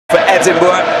for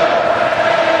Edinburgh.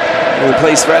 Who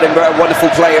plays for Edinburgh, a wonderful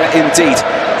player indeed.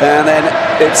 And then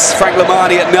it's Frank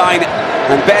Lamani at 9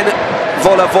 and Ben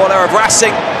Vola of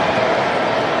Racing.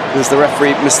 There's the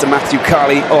referee, Mr. Matthew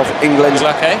Carley of England.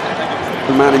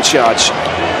 The man in charge.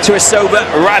 Tuisoba,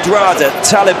 Radradra,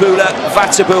 Talibula,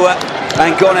 Vatabua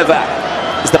and Goneva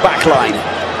is the back line.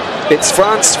 It's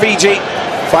France, Fiji,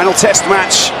 final test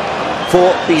match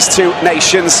for these two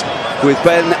nations with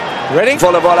Ben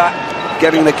Vola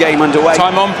getting the game underway.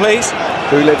 Time on, please.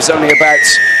 Who lives only about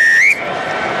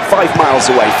 5 miles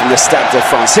away from the Stade de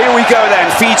France. Here we go then,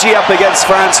 Fiji up against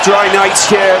France. Dry night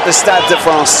here at the Stade de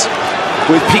France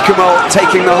with Picamol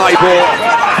taking the high ball.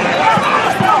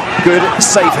 Good,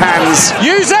 safe hands.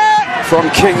 Use it! From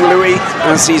King Louis,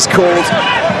 as he's called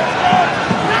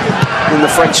in the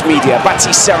French media.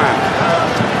 Bati Serran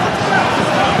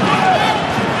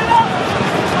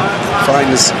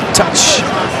finds touch.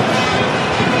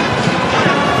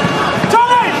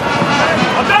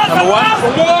 Number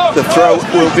 1. The throw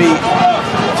will be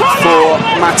for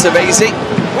Matavesi.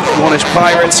 Monash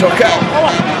Pirates hooker.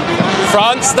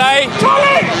 France, stay.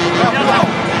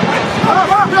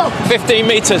 15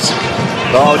 metres.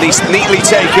 Oh, neatly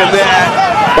taken there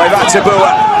by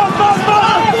Vatabua.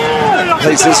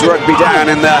 Plays this rugby down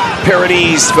in the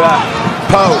Pyrenees for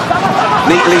Poe.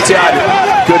 Neatly done.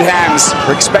 Good hands.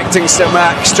 We're expecting some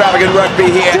extravagant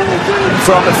rugby here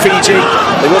from Fiji.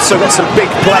 They've also got some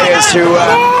big players who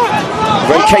are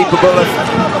very capable of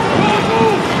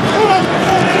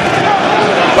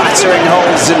battering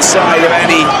holes inside of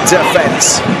any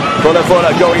defence. Vola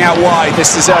going out wide.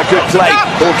 This is a good play.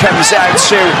 Ball comes out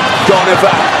to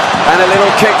Goneva. And a little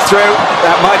kick through.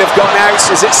 That might have gone out.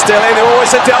 Is it still in? Oh,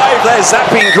 it's a dive. There's that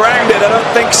being grounded. I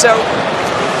don't think so.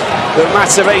 But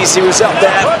Matavesi was up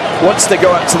there. Wants to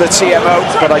go up to the TMO.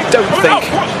 But I don't think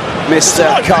Mr.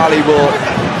 Carley will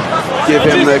give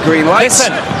him the green light.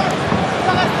 Listen.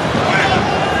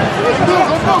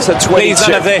 So 22. Please,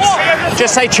 none of this.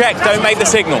 Just say check. Don't make the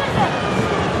signal.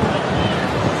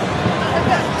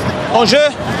 En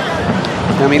jeu.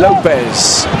 Nami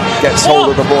Lopez gets hold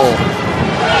of the ball.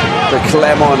 The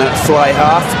Clermont at fly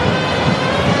half.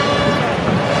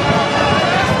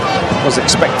 Was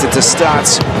expected to start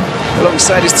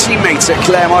alongside his teammates at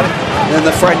Clermont. And then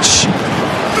the French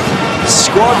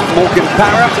squad, Morgan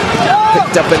Parra,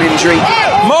 picked up an injury,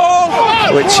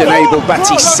 which enabled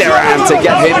Bati Serran to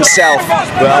get himself.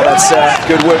 Well, that's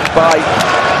good work by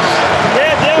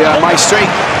Maestri.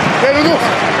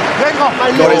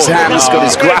 Got his hands, got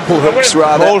his grapple hooks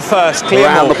rather. Ball first, clear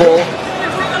around the ball.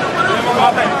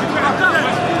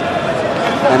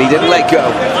 And he didn't let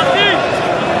go.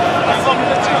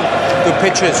 Good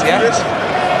pitches, yeah?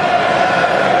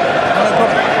 No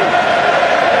problem.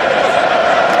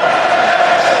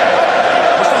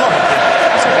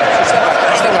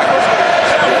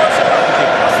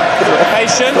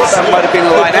 Patience. Thought that might have been a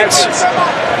line out.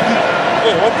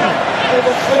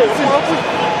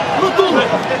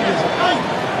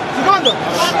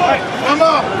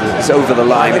 It's over the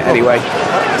line anyway.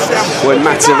 When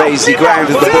Matavesi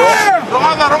grounded the ball.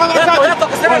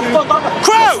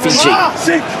 Fiji,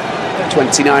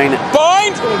 29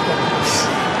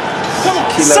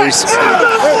 kilos,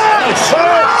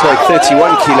 sorry,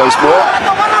 31 kilos more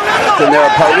than their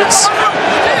opponents.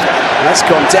 That's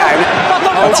gone down.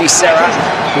 Bati Serran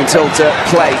been told to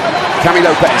play. Cami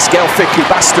Lopez, Gael Fiku,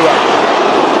 Bastero.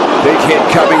 Big hit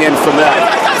coming in from the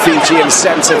Fijian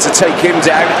centre to take him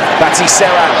down. Bati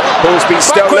Serran, ball's been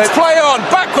stolen. Backwards play on,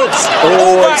 backwards.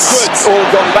 Oh, backwards. It's all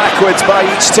gone backwards by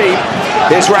each team.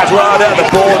 Here's Radradra at the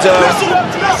border.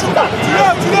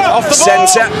 Off the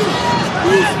centre.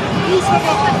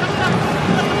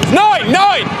 Nine.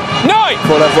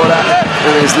 Vola,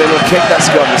 and his little kick that's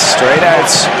gone straight out.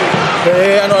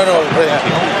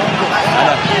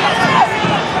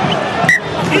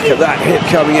 Look at that hit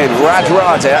coming in.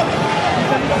 Radradra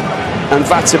and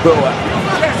Vatabua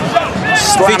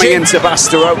slamming Fiji into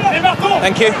Bastero.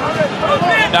 Thank you.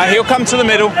 Now he'll come to the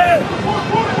middle.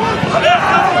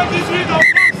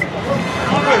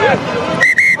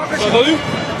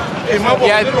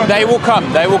 Yeah, they will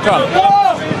come. They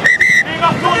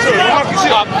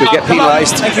get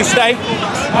penalised. Thank you, stay.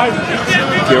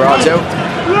 Girato.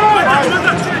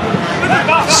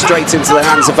 Straight into the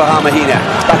hands of Vahamahina.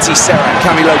 Bati Serran,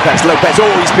 Cami Lopez. Oh,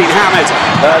 he's been hammered.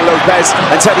 Lopez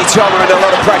and Teddy Thomas under a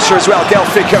lot of pressure as well. Gael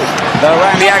Fiku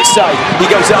around the outside. He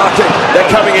goes Arkin. They're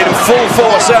coming in full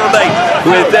force, aren't they?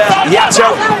 With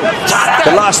Yato,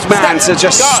 the last man to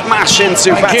just smash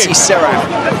into Bati Serran.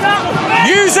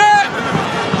 Use it!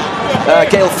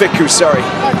 Gael Fiku, sorry.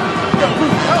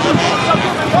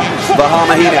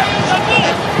 Vahamahina.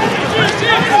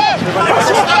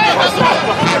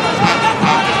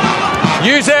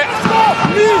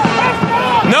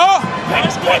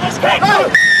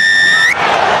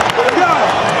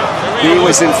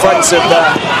 was in front of the...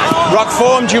 Ruck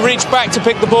formed, you reach back to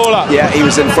pick the ball up. Yeah, he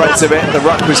was in front of it. The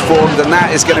ruck was formed, and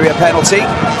that is going to be a penalty.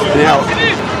 Now,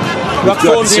 ruck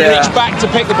formed, you reach back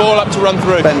to pick the ball up to run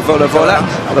through. Ben Vola,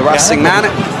 the Racing man.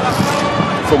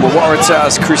 Former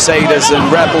Waratahs, Crusaders and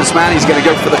Rebels man. He's going to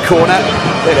go for the corner.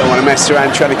 They don't want to mess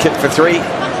around trying to kick for 3.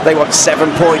 They want 7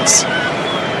 points.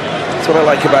 That's what I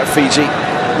like about Fiji.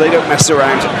 They don't mess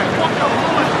around.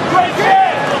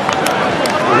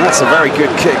 And that's a very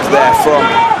good kick there from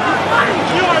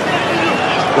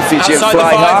the Fijian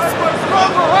fly half.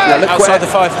 Now look outside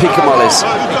where Pikamol is.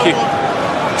 Thank you.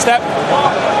 Step.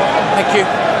 Thank you.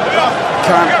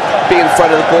 Can't be in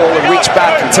front of the ball and reach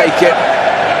back and take it.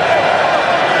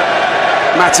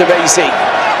 Matavesi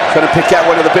trying to pick out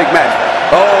one of the big men.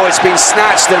 Oh, it's been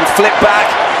snatched and flipped back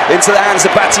into the hands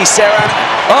of Bati Seran.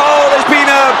 Oh, there's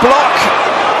been a block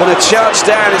and a charge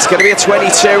down. It's going to be a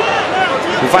 22.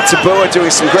 Vatabua doing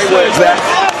some great work there.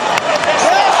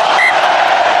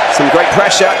 Some great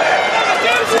pressure.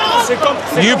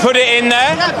 You put it in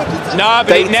there. No,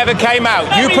 but it never came out.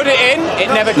 You put it in, it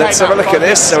never came out. Let's have a look at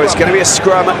this. So it's going to be a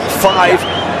scrum at 5.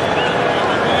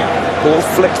 Ball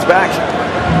flicked back.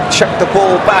 Chuck the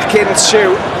ball back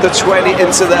into the 20,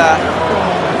 into the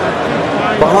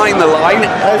behind the line.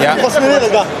 Yeah.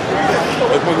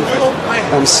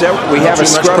 And so we have a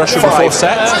scrum at 5. Before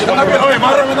set.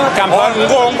 Campo,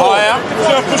 higher.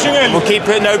 We'll keep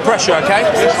it no pressure, okay?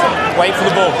 Wait for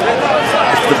the ball.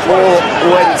 If the ball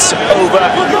went over.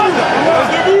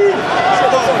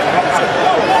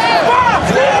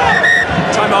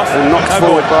 Time off. And knocked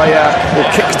forward by, or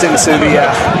kicked into the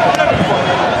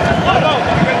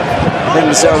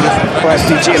end zone by a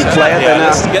Fijian player, then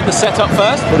let's get the set up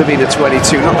first. Would have been a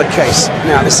 22, not the case.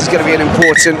 Now this is going to be an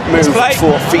important move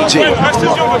for Fiji. They'll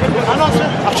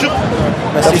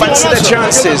fancy their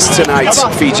chances tonight,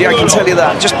 Fiji, I can tell you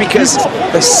that, just because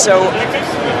they're so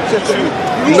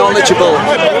knowledgeable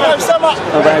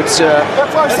about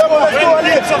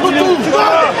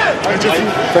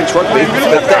French rugby,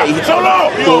 that they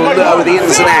will know the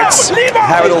ins and outs,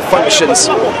 how it all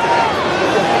functions.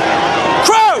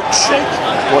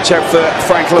 Watch out for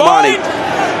Frank Lamani,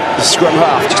 the scrum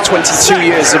half, just 22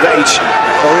 years of age,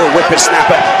 a real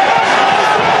whippersnapper.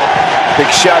 Big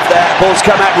shove there, ball's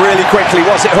come out really quickly.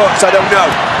 Was it hooked? I don't know.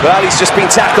 Well, he's just been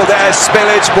tackled there,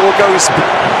 spillage, ball goes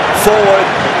forward.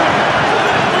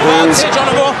 And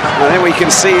then we can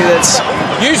see that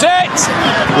use it.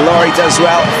 Laurie does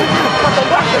well.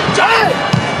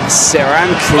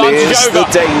 Seran clears the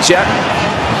danger.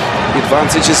 The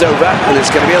advantage is over, and it's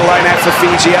going to be a line out for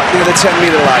Fiji up near the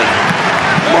 10-metre line.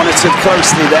 Monitored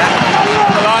closely there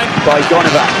by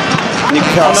Goneva,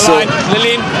 Newcastle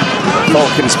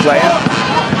Falcons player.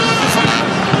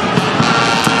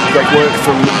 Great work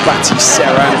from Bati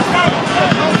Seran.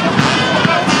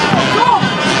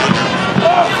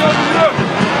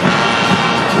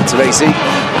 Matavesi,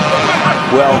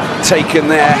 well taken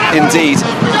there indeed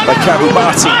by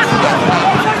Kabubati.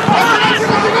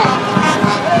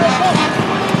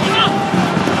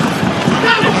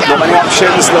 Not many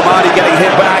options, Lamani getting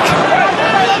hit back.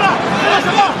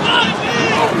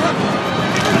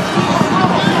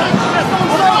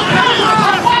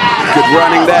 Good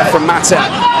running there from Mata.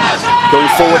 Going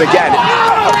forward again.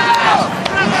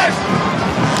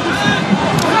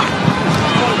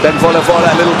 Then Vola,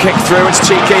 a little kick through, it's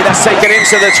cheeky, that's taken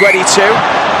into the 22.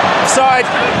 Offside.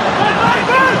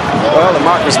 Well, the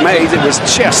mark was made, it was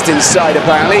just inside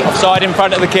apparently. Offside in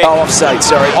front of the kick. Oh, offside,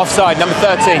 sorry. Offside, number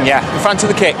 13, yeah, in front of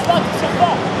the kick.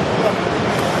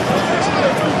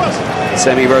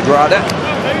 Semi Rodrada,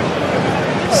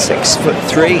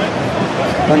 6'3",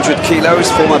 100 kilos,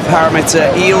 former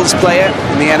Parameter Eels player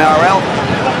in the NRL,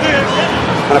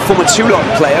 and a former Toulon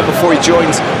player before he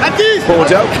joined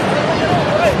Bordeaux.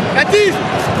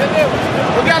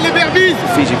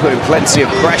 Fiji putting plenty of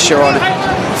pressure on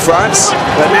France,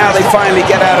 but now they finally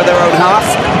get out of their own half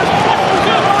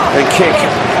and kick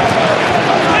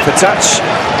for touch.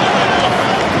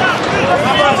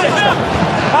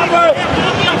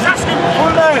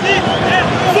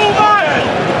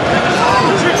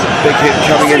 Big hit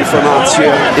coming in from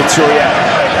Arthur Ituria.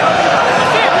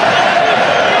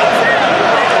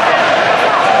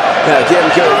 Now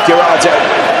Guillermo Girardo.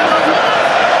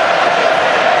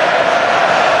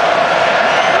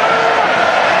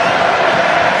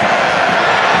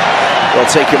 Well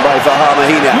taken by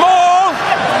Vahamahina. More!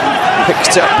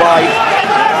 Picked up by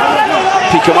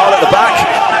Pikamol at the back.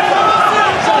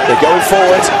 They're going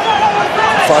forward.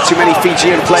 Far too many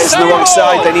Fijian players on the wrong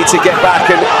side. They need to get back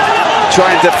and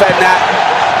try and defend that.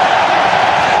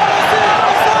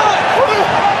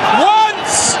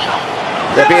 Once!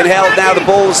 They're being held now, the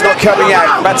ball's not coming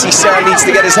out. Baptiste Serra needs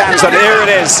to get his hands on it. Here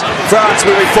it is. France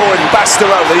moving forward.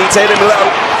 Bastero, they need to hit him low.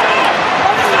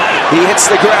 He hits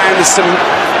the ground. There's some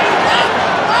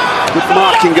good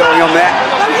marking going on there.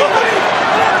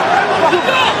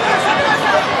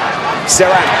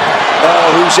 Serra.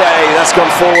 Oh, Rouget, that's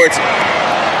gone forward.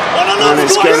 And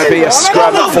it's going to be a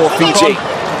scrum for Fiji.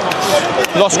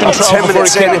 Lost control before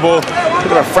he kicked the ball.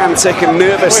 Bit of a frantic and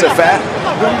nervous affair.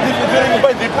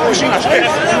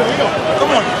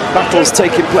 Battles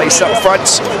taking place up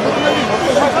front.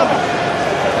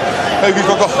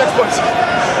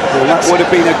 Well, that would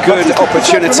have been a good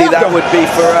opportunity, that would be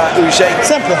for Rouget,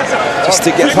 just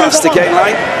to get past the game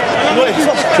line.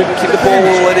 Couldn't keep the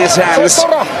ball in his hands.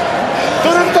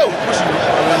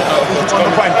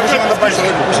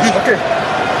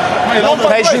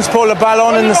 Patience pour le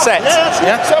ballon in the set.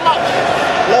 Yeah?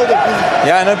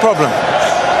 Yeah, no problem.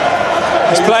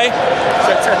 Let's play.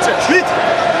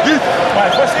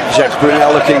 Jacques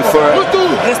Brunel looking for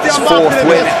his 4th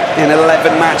win in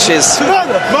 11 matches.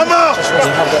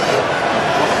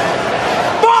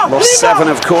 Lost 7,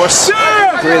 of course.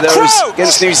 3 of those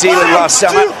against New Zealand last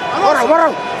summer.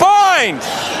 Fine.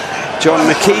 John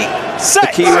McKee, the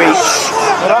Kiwi,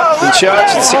 in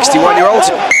charge, the 61-year-old.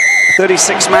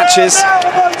 36 matches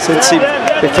since he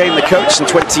became the coach in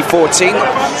 2014.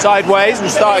 Sideways and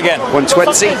start again.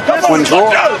 120, 1 draw.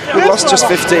 We lost just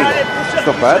 15.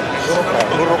 Not bad.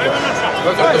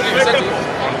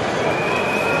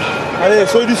 Allez,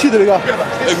 soyez lucides les gars.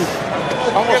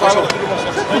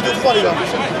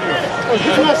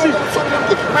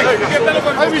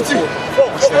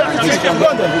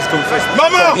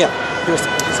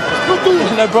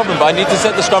 No problem, but I need to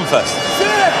set the scrum first.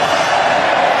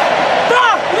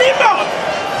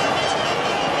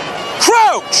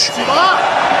 Crouch!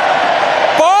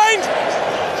 Bind!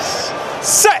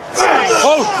 Set!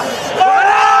 Oh!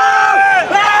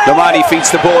 Lomani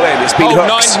feeds the ball in. It's been hooked.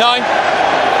 9-9.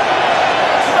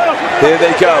 Here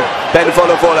they go. Ben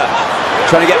Vola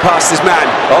trying to get past his man.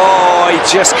 Oh, he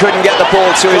just couldn't get the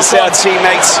ball to his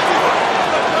teammates.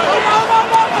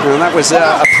 Well, that was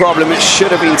a problem. It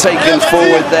should have been taken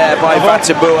forward there by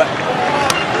Vateboa.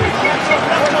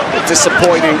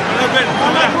 Disappointing.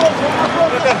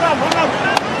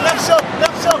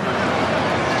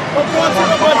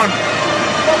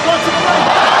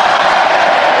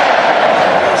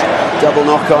 Double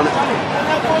knock on.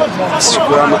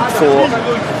 Scrum for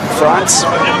France.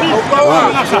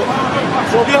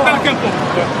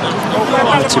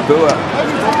 Vateboa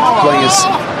playing his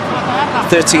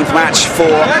 13th match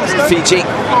for Fiji.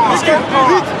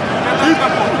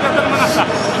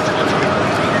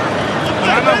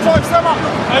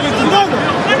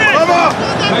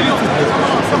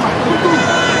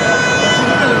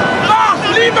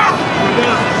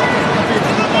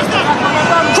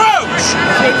 Crouch!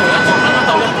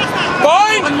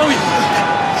 Bind!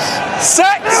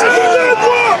 Set!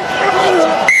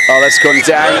 Oh, that's gone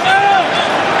down.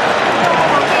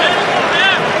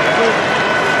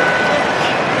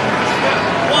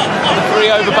 Number 3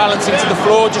 overbalancing to the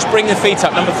floor. Just bring the feet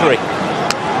up. Number 3.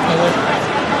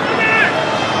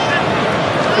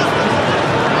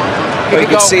 You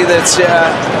can see that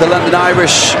the London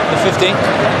Irish, The 15.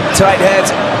 tight head,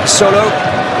 Solo,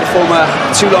 the former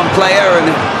Toulon player, and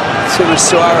Tuna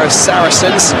Suarez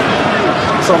Saracens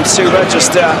from Suva,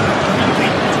 just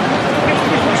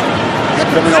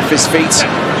coming off his feet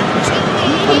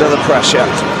under the pressure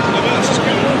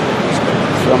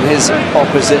from his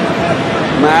opposite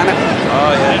man,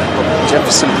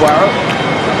 Jefferson Poirot.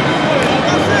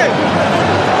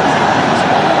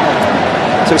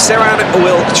 So Serran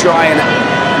will try and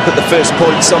put the first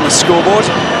points on the scoreboard.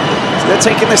 So they're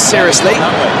taking this seriously.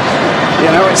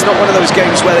 You know, it's not one of those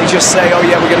games where they just say, oh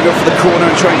yeah, we're going to go for the corner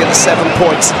and try and get the 7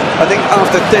 points. I think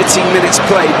after 13 minutes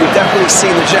played, we've definitely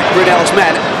seen that Jacques Brunel's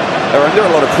men are under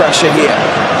a lot of pressure here.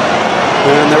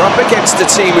 And they're up against a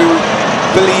team who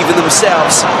believe in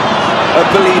themselves and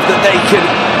believe that they can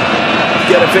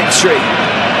get a victory.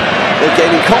 They're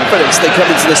gaining confidence. They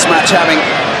come into this match having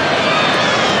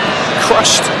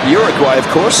crushed Uruguay, of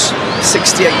course,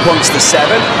 68 points to 7.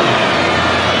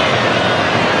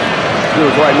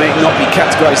 Uruguay may not be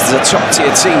categorised as a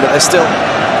top-tier team, but they're still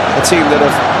a team that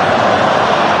have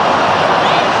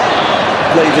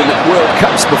played in World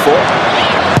Cups before.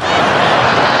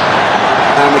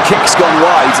 And the kick's gone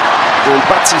wide. And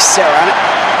Baptiste Serra,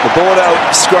 the Bordeaux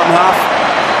scrum half,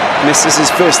 misses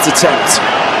his first attempt.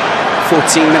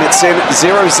 14 minutes in,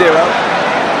 0-0.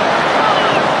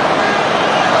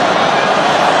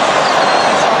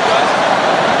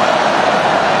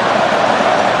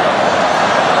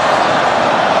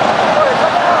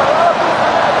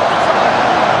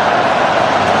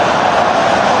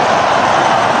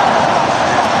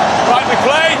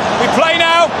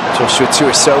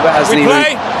 Joshua Tuisova, hasn't he?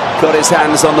 Got his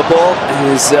hands on the ball.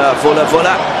 Here's Vola.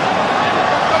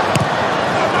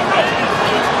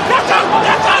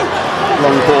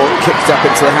 Long ball kicked up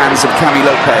into the hands of Camille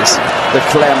Lopez, the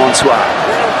Clermontois.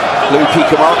 Louis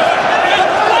Picamont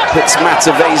hits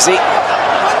Matavesi,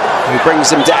 who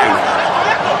brings him down.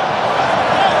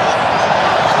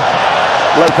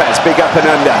 Lopez, big up and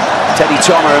under. Teddy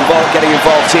Thomas getting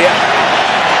involved here.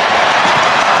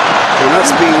 And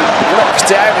that's been knocked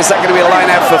out. Is that going to be a line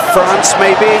out for France,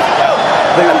 maybe?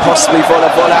 I think that possibly Vola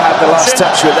had the last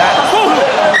touch with that.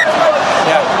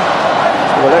 Yeah.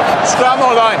 Have a look. Scrum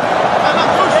or line?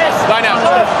 Line out.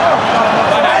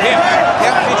 Line out. Here.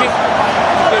 Yeah, Fiji.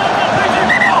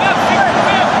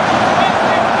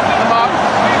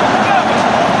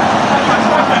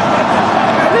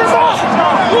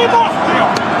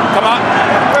 Come on.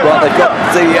 Well, they've got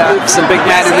some big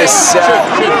men in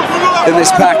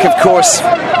this pack, of course.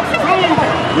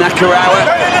 Nakarawa,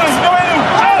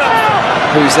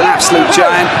 who's an absolute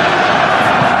giant,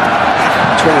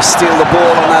 trying to steal the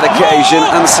ball on that occasion,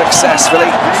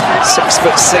 unsuccessfully.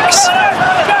 6'6".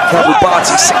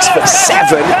 Kabubati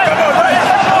 6'7".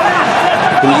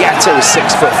 And Yato is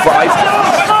 6'5".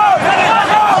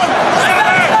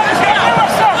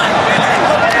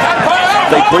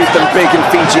 They breed them big in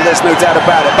Fiji, there's no doubt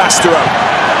about it. Bastero,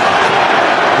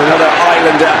 another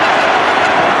islander.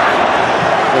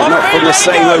 Well, not from the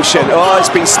same ocean. Oh, it's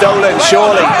been stolen,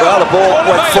 surely. Well, the ball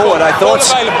went forward, I thought.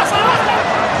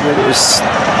 It was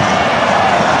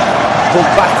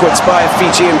pulled backwards by a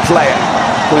Fijian player.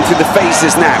 Going through the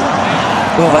phases now.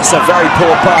 Well, that's a very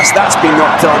poor pass. That's been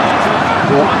knocked on.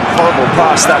 What a horrible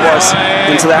pass that was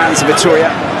into the hands of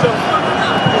Vitoria.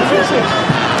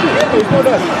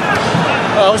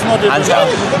 Hands out.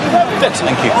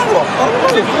 Thank you.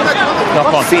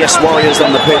 Fierce warriors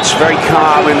on the pitch, very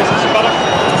calm and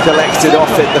collected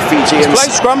off it, the Fijians. Play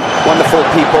scrum. Wonderful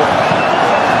people.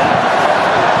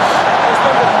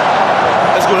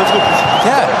 Let's go.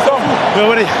 Yeah. We're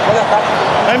ready.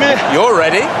 I'm in. You're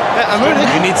ready? Yeah, I'm ready.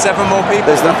 You need 7 more people.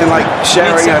 There's nothing like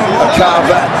sharing a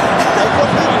carver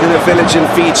in a village in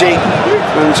Fiji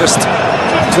and just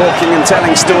talking and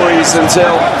telling stories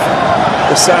until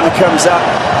the sun comes up.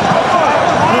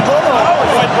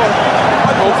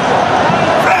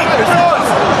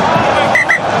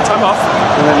 Time off.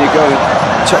 And then you go and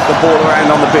chuck the ball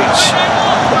around on the beach.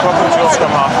 The problem's your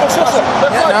scrum half.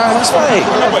 Yeah, no, that's fine.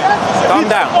 Calm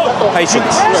down.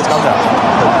 Patience. Calm down.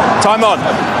 Time on.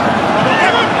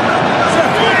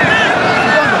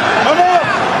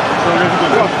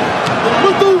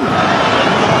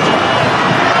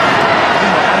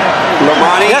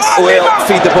 Lomani will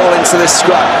feed the ball into this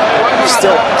scrum.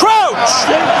 Still Crouch!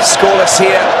 scoreless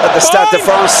here at the Stade de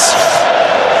France.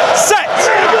 Set!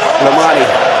 Lomani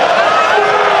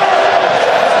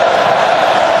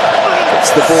gets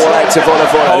the ball out to Vola.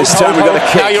 This time we've got a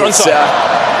kick. It's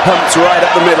pumped right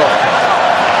up the middle.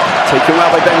 Taken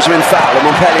well by Benjamin Fowl. The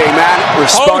Montpellier man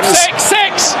responds. Hold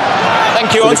 6-6!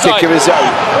 Thank you, with a kick of his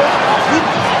own.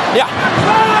 Yeah.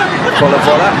 Vola.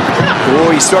 Oh,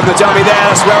 he's thrown the dummy there.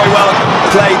 That's very well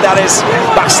played. That is.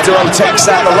 Bastero takes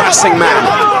out the Racing man.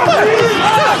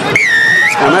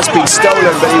 And that's been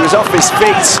stolen, but he was off his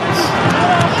feet.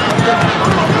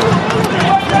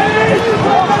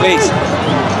 Please.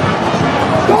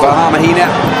 Vahamahina.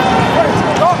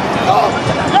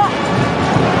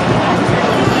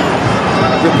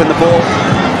 Ripping the ball.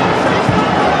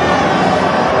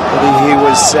 He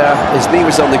was, his knee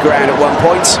was on the ground at one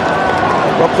point.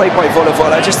 Well played by Vola,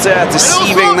 just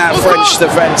deceiving that French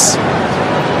defence.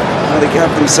 They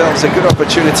have themselves a good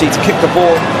opportunity to kick the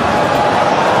ball.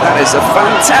 That is a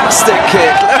fantastic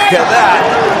kick, look at that.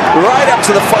 Right up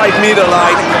to the 5-metre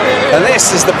line. And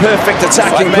this is the perfect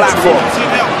attacking platform.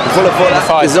 Vola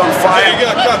is on fire.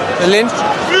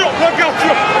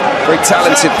 Very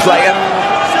talented player.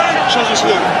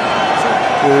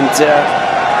 And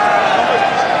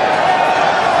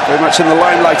very much in the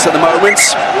limelight at the moment.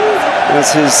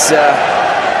 As his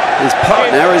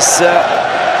partner is the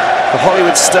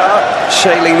Hollywood star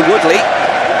Shailene Woodley.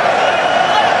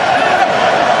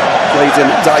 Played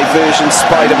in Diversion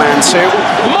Spider-Man 2.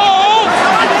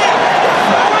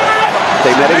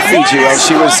 They met in Fiji while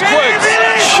she was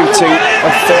shooting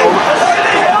a film.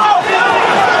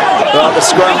 The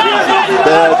scrum,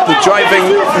 the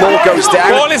driving ball goes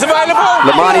down. Ball is available.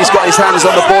 Lomani's got his hands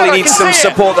on the ball. He needs some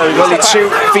support though. Only 2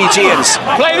 Fijians.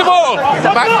 Play the ball.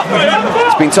 Back.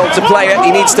 He's been told to play it.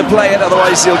 He needs to play it,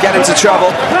 otherwise he'll get into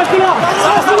trouble.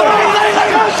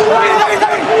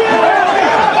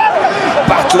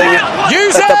 Battling it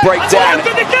at the breakdown.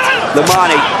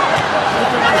 Lomani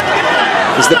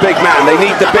is the big man. They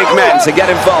need the big men to get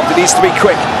involved. It needs to be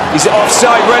quick. He's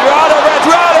offside. Redrada,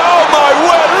 oh my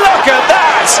word, look at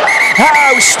that!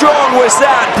 How strong was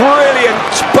that? Brilliant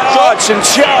barge and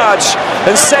charge.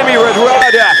 And Semi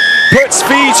Redrada puts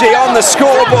Fiji on the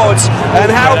scoreboard.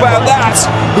 And how about that?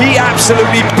 He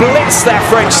absolutely blitzed that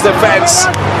French defence.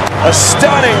 A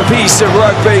stunning piece of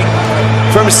rugby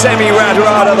from Semi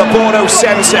Redrada, the Bordeaux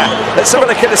centre. Let's have a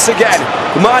look at this again.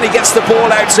 Mani gets the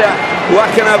ball out to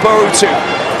Wakana Borutu.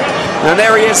 And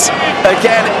there he is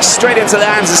again, straight into the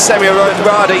hands of Semi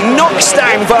Redrada. He knocks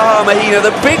down Vaha Mahina,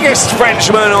 the biggest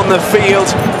Frenchman on the field.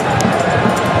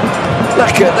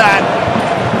 Look at that.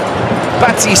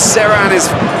 Bati Serran is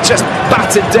just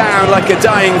battered down like a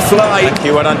dying fly. Thank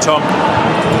you, well done, Tom.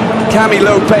 Cami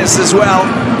Lopez as well.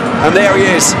 And there he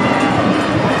is,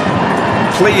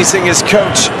 pleasing his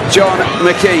coach, John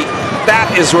McKee.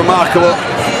 That is remarkable.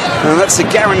 And that's a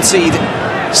guaranteed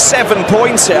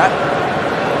 7-pointer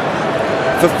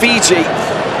for Fiji,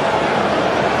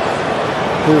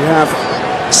 who have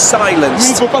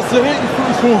silenced. Ils ne pas serrer,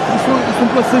 ils sont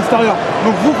placés extérieurs.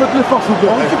 Donc vous faites l'effort, s'il vous plaît.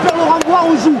 On récupère le renvoi,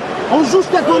 on joue. On joue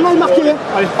jusqu'à qu'on aille marquer.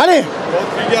 Allez.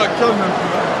 Les gars, calme un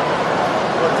peu.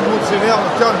 Tout le monde s'énerve,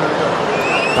 calme les gars.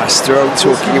 Pastro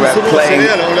talking about playing,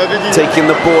 taking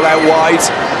the ball out wide.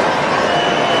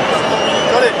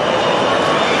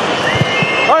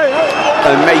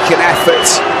 And make an effort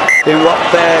in what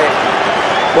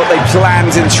they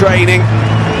planned in training.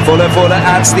 Vola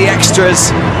adds the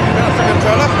extras.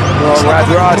 Well,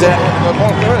 Redrada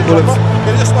will have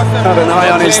had an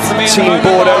eye on his team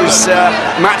Bordeaux's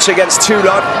match against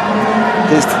Toulon.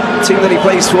 His team that he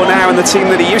plays for now and the team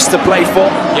that he used to play for.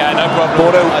 Yeah, no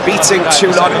problem. Bordeaux beating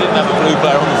Toulon. Didn't have a blue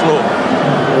player on the floor.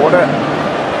 What a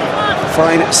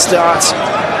fine start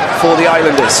for the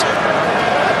Islanders.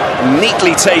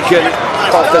 Neatly taken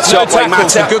off the top by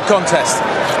Mata. Good contest.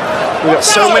 We've got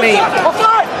so many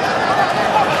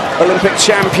Olympic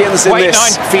champions in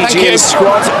this Fijian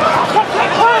squad.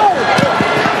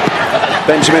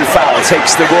 Benjamin Fowler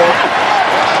takes the ball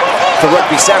for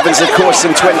Rugby Sevens, of course,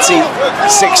 in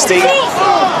 2016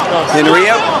 in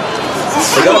Rio.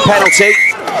 They got a penalty.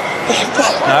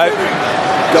 No.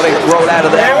 Got to roll out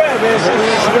of there.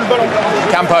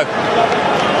 Campo,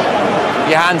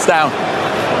 your hands down.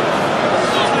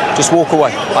 Just walk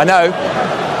away. I know.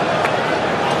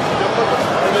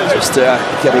 Just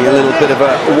getting a little bit of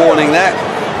a warning there.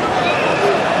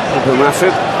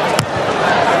 Mafu.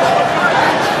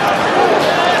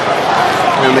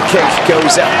 And the kick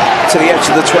goes up to the edge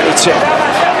of the 22.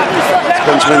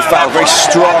 Benjamin Fowler, very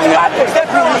strong.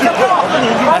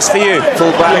 That's for you.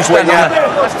 Full-back winger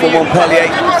for Montpellier.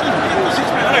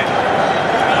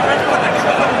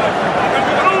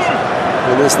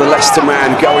 And there's the Leicester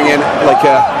man going in like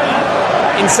a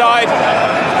inside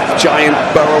giant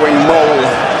burrowing mole.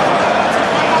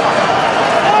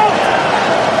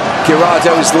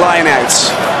 Girardo's line out,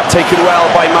 taken well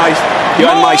by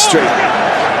Johan Maestri.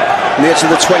 On the edge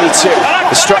of the 22.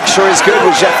 The structure is good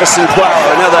with Jefferson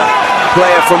Poirot, another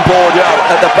player from Bordeaux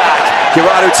at the back.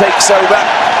 Girardo takes over.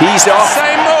 He's off.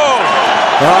 same ball.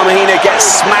 Mahina gets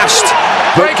smashed,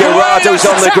 but Girardo's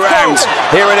on the ground.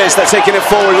 Here it is, they're taking it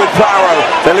forward with Poirot,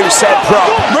 the loose head prop.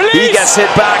 He gets hit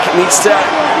back, needs to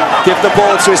give the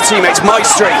ball to his teammates.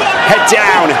 Maestri, head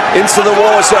down into the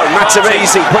war zone.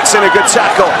 Matavesi puts in a good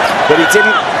tackle, but he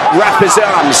didn't wrap his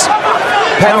arms.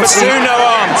 Penalty No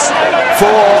arms.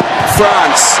 for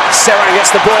France. Serran gets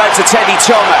the ball out to Teddy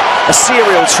Toma, a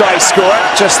serial try scorer,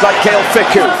 just like Gail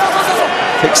Fiku.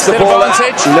 Picks the ball up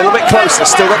a little bit closer,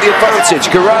 still got the advantage.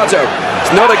 Girardo,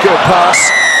 it's not a good pass,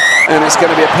 and it's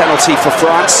going to be a penalty for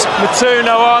France. Number 2,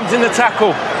 no arms in the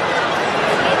tackle.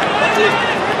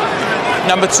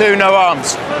 Number 2, no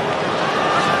arms.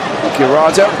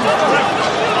 Girardo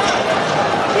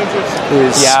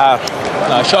is... Yeah,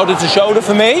 no, shoulder to shoulder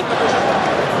for me.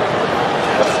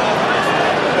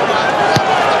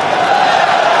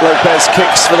 Lopez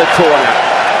kicks for the corner.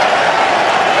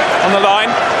 On the line.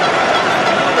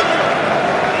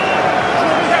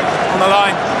 On the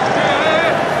line.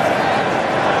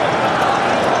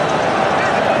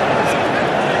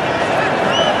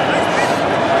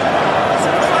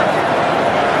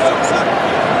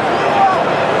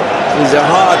 He's a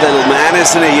hard little man,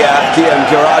 isn't he, Guillaume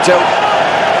Girardo,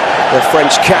 the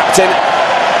French captain.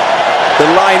 The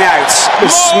line out,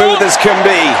 as smooth as can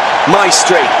be,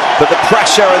 Maestri, but the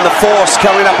pressure and the force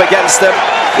coming up against them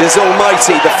is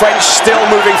almighty. The French still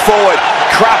moving forward,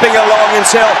 crabbing along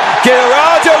until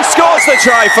Girardo scores the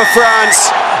try for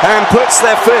France and puts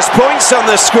their first points on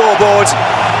the scoreboard.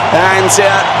 And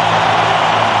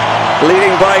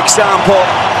leading by example,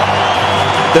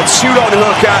 the Toulon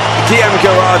hooker, Guillaume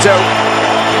Girardo,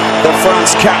 the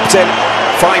France captain.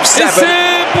 5-7.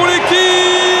 Pour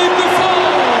l'équipe de France.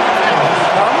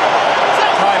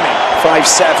 Timing.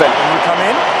 5-7. When you come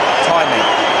in, timing.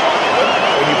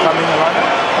 When you come in the lineup,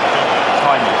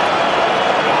 timing.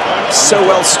 So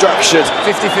well structured.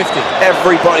 50-50.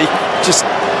 Everybody just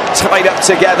tied up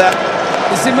together.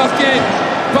 Et c'est marqué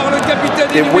par le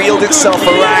capitaine. It wheeled itself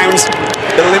around,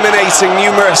 eliminating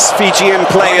numerous Fijian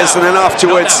players, and then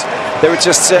afterwards they were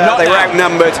just they were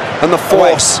outnumbered, and the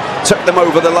force took them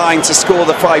over the line to score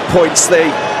the 5 points they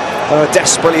are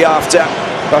desperately after.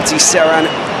 Batiseran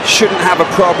shouldn't have a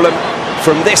problem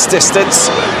from this distance,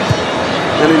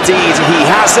 and indeed he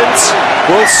hasn't.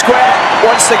 World Square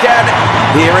once again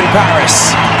here in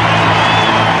Paris.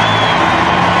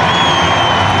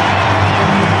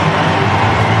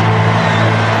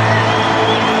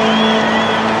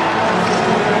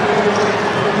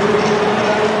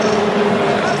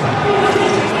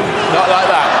 Not like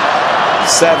that.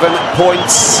 7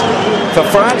 points for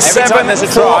France. Every 7 time there's a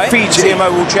for try, Fiji. CMO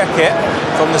will check it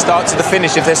from the start to the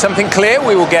finish. If there's something clear,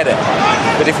 we will get it.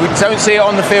 But if we don't see it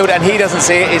on the field and he doesn't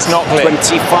see it, it's not clear.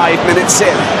 25 minutes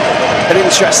in. An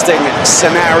interesting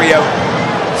scenario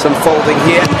is unfolding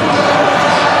here.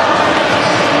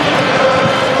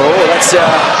 Oh, that's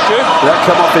that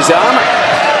come off his arm.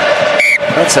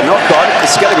 That's a knock-on.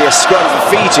 It's going to be a scrum for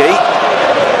Fiji.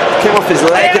 Came off his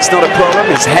leg, it's not a problem.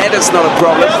 His head, it's not a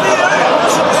problem.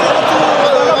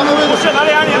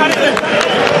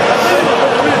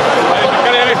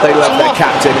 They love their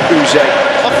captain, Uge.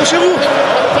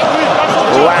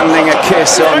 Landing a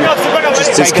kiss on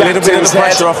Just his take a little bit of captain's the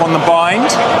head. pressure off on the bind.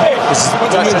 This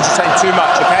is saying too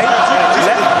much, okay?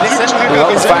 Listen. A lot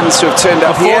of fans who have turned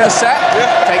up Before here, the set,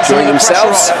 take some enjoying of the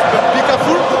pressure themselves,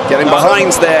 off. getting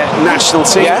behind their national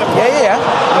team. Yeah.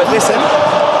 But listen,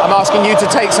 I'm asking you to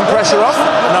take some pressure off,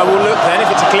 and I will look then if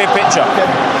it's a clear picture.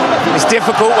 It's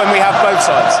difficult when we have both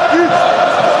sides.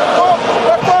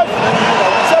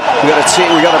 We've got a team,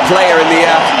 we've got a player in the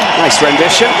nice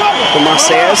rendition, the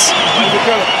Marseillaise.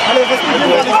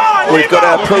 We've got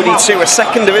a Pro D2, a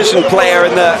second division player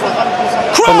in the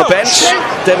on the bench,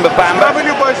 Demba Bamba.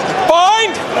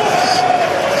 Bind.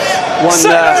 Won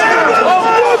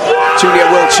Junior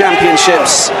World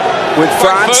Championships with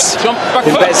France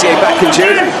in Béziers back in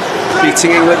June,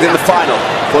 beating England in the final.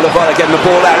 Vola getting the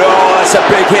ball out. Oh, that's a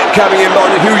big hit coming in on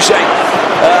Uge.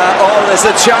 Oh, there's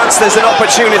a chance, there's an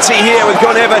opportunity here with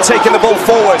Goneva taking the ball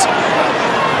forward.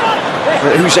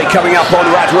 Uge coming up on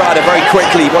Radradra very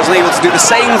quickly, wasn't able to do the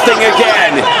same thing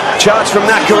again. Charge from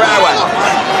Nakarawa.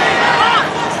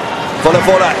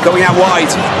 Vola going out wide.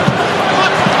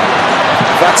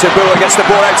 Vatabua gets the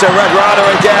ball out to Radradra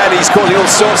again. He's causing all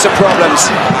sorts of problems.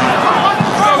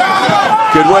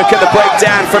 Good work at the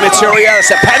breakdown from Ituria.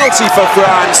 It's a penalty for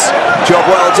France. Job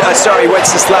well done. Sorry,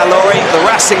 Wenceslas Lori, the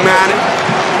Racing man,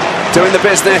 doing the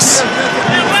business.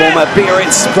 Former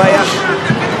Biarritz player.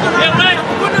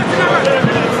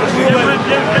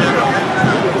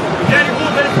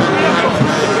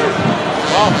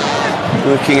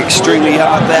 Working extremely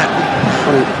hard there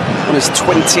on his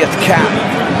 20th cap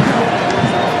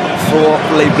for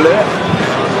Les Bleus.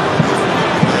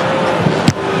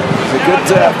 It's a good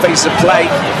phase of play.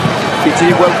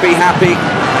 Fiji won't be happy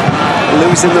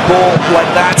losing the ball like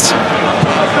that.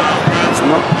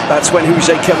 That's when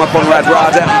Uge came up on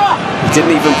Radradra. He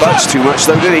didn't even budge too much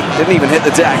though, did he? Didn't even hit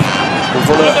the deck. And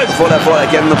Vola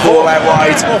getting the ball out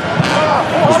wide.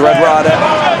 It was Radradra.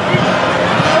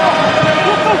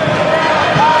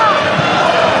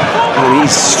 And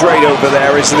he's straight over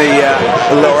there, isn't he,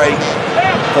 Lori?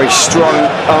 Very strong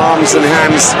arms and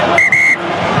hands.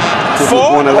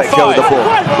 Didn't want to let go of the ball.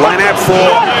 Line out for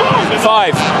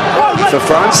 5 for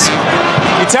France.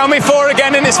 You tell me 4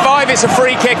 again and it's 5, it's a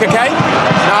free kick, okay?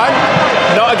 No?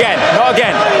 Not again, not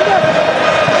again.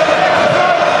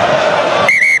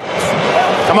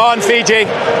 Come on, Fiji.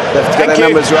 They have to get their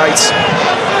numbers right.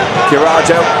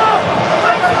 Girardo,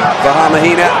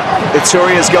 Bahamahina,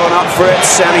 Ituria's gone up for it,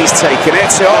 Sani's taken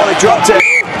it. Oh, they dropped it.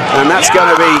 And that's going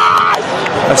to be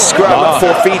a scrum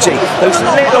for Fiji. Those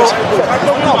little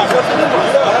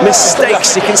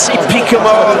mistakes, you can see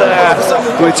Picamo there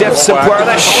with Jeff Sabora.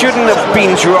 That shouldn't have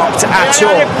been dropped at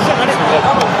all.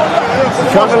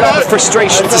 Can't allow the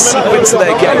frustration to seep into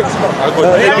their game.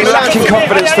 They've been lacking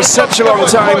confidence for such a long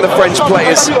time, the French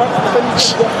players.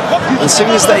 As soon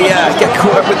as they get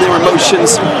caught up with their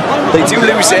emotions, they do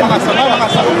lose it. It's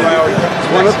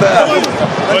one of the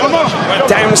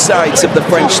downsides of the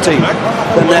French team.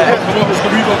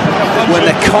 When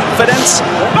they're confident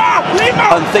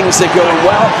and things are going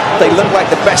well, they look like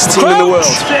the best team in the world.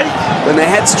 When their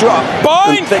heads drop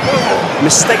and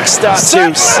mistakes start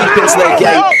to seep into their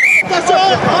game,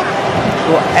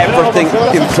 What everything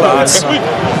implies.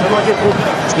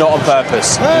 It's not on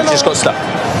purpose. He just got stuck.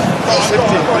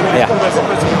 Yeah.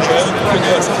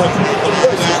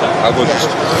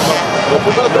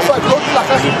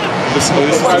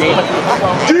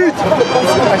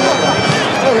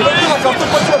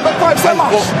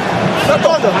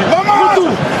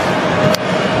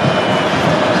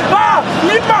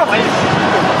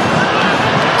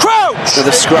 Crouch! To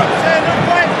the scrum.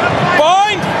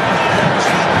 Bind!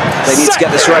 They need to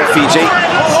get this right, Fiji.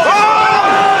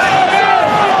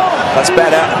 That's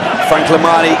better. Frank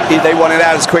Lamani, they want it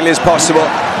out as quickly as possible.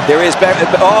 There is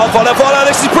oh, Vola,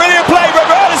 this is brilliant play.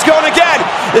 Roberta's gone again.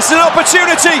 This is an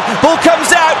opportunity. Ball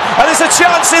comes out, and there's a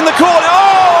chance in the corner.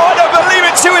 Oh, I don't believe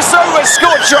it. 2 is over.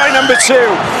 Scored try number 2.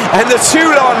 And the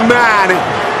Toulon man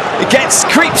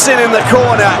creeps in the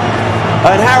corner.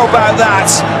 And how about that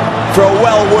for a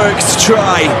well-worked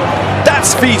try?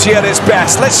 That's Fiji at its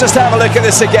best. Let's just have a look at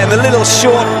this again. The little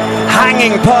short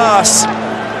hanging pass.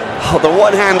 Oh, the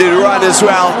one-handed run as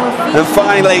well. And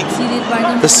finally,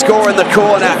 the score in the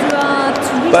corner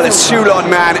by the Toulon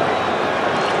man.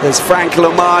 There's Frank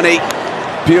Lamani.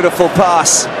 Beautiful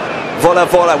pass.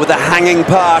 Vola with a hanging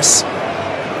pass.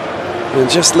 And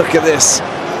just look at this.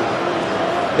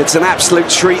 It's an absolute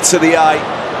treat to the eye.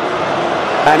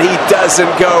 And he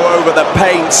doesn't go over the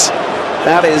paint.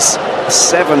 That is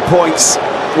 7 points.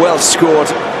 Well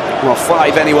scored. Well,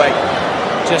 5 anyway.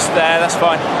 Just there, that's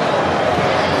fine.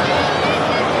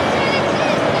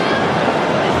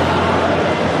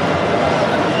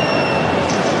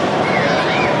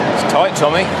 It's tight,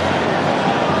 Tommy.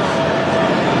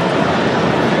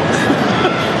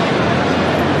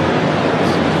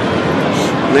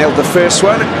 Nailed the first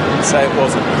one. I'd say it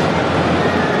wasn't.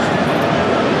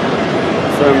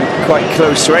 From quite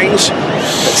close range.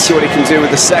 Let's see what he can do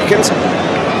with the second.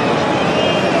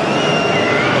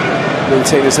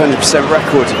 Maintain his 100%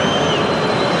 record.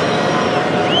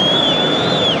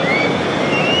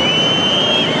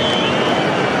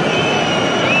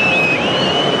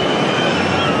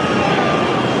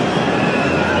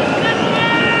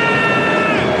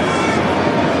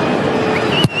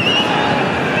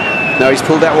 No, he's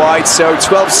pulled that wide, so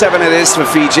 12-7 it is for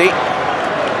Fiji.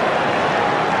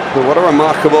 But what a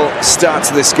remarkable start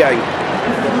to this game.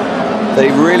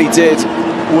 They really did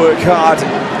work hard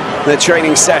in their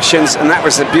training sessions, and that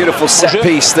was a beautiful set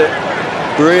piece that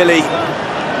really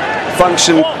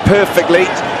functioned perfectly.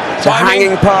 The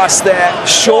hanging pass there,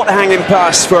 short hanging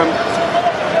pass from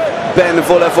Ben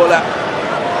Vola,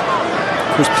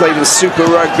 who's played in Super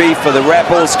Rugby for the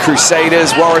Rebels,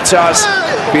 Crusaders, Waratahs,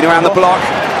 been around the block.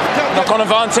 Knock on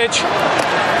advantage.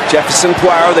 Jefferson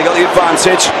Poirot, they got the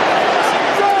advantage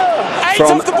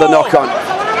from the knock-on.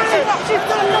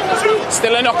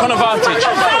 Still a knock-on advantage.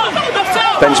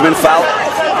 Benjamin foul.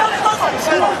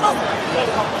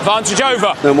 Advantage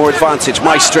over. No more advantage.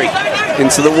 Maestri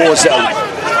into the war zone.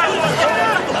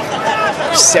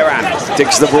 Serran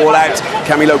digs the ball out.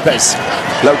 Cami Lopez.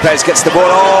 Lopez gets the ball.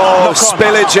 Oh,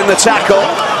 spillage in the tackle.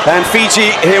 And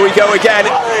Fiji, here we go again.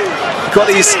 Got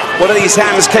these, what are these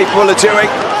hands capable of doing?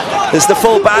 There's the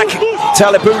fullback,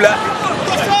 Talibula.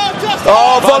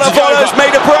 Oh, Vola's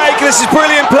made a break. This is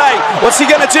brilliant play. What's he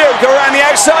going to do? Go around the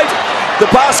outside?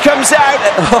 The pass comes out.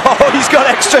 Oh, he's got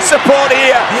extra support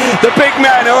here. The big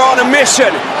men are on a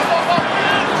mission.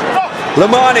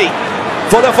 Lamani,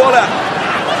 Vola.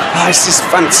 Oh, this is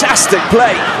fantastic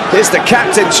play. Here's the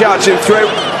captain charging through.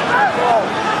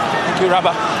 Thank you,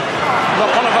 Rabba.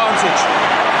 Knock on advantage.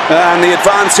 And the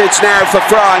advantage now for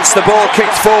France. The ball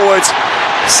kicked forward.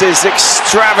 This is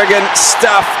extravagant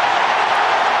stuff.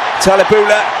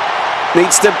 Talibula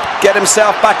needs to get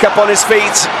himself back up on his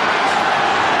feet.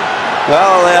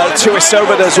 Well,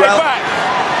 Tuisoba does well.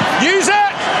 Use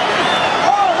it!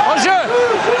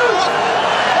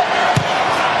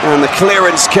 And the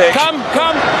clearance kick Come!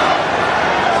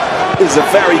 is a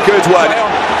very good one.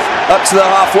 Up to the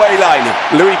halfway line.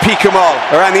 Louis Picamol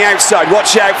around the outside.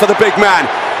 Watch out for the big man.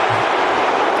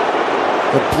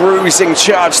 A bruising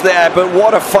charge there, but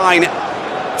what a fine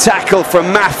tackle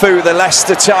from Mafu, the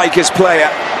Leicester Tigers player.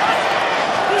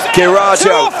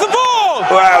 Girardo. Off the ball!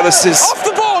 Wow, this is... Off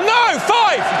the ball, no!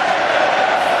 5!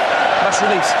 That's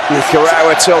release.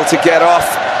 Nicaragua told to get off.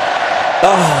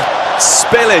 Oh,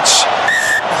 spillage.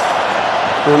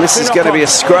 And this is going to be a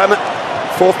scrum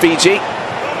for Fiji.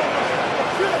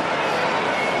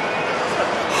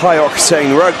 High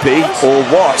octane rugby, or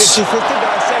what? 50-50,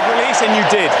 I said release and you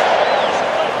did.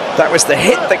 That was the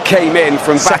hit that came in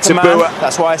from Batabua.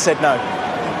 That's why I said no.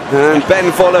 And Ben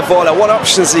Vola. What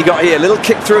options has he got here? Little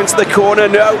kick through into the corner.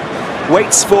 No.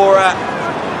 Waits for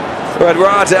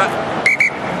Adrada.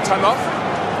 Time off.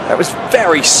 That was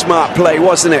very smart play,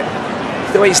 wasn't it?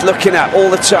 The way he's looking at all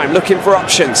the time, looking for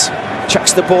options.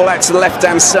 Chucks the ball out to the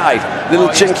left-hand side.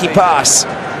 Little jinky pass.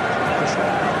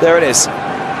 There it is.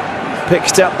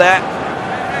 Picked up there.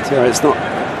 So it's not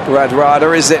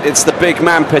Radradra, is it? It's the big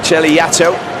man, Pacelli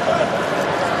Yato.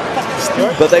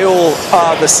 But they all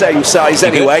are the same size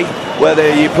anyway,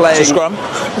 whether you're playing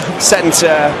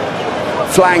centre,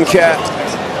 flanker,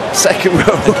 second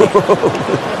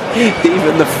row.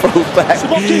 Even the fullback,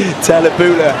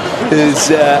 Talabula,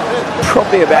 is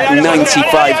probably about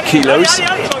 95 kilos.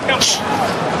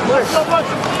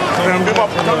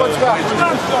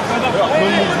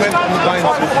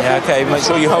 Yeah, okay, make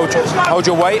sure you hold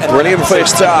your weight. Brilliant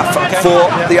first half for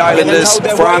the Islanders.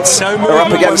 France are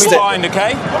up against it.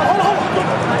 Okay?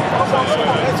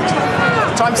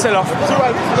 Time still off.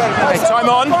 Okay, time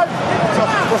on.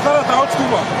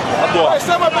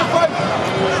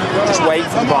 Just wait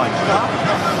for the bind.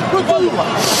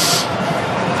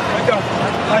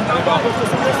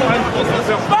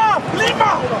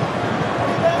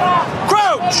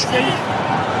 Crouch!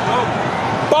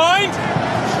 Bind!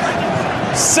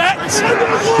 Set!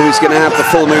 Who's going to have the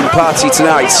full moon party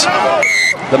tonight?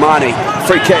 Lamani,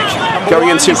 free kick, going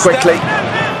in too quickly.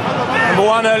 Number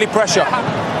one, early pressure.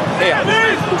 Here.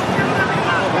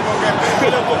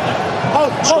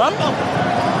 Scrum.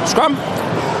 Scrum.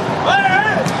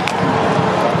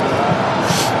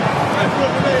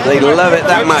 They love it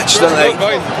that much, don't they?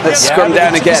 Let's scrum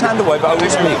down again.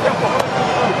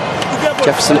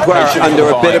 Jefferson Guerra under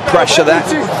a bit of pressure there.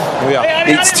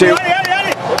 Needs to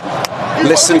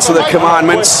listen to the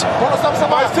commandments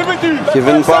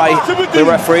given by the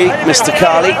referee, Mr.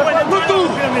 Kali.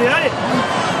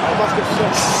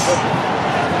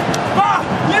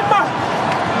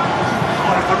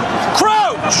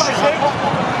 Crouch!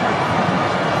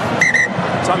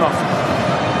 Time off.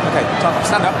 Okay, time off.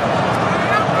 Stand up.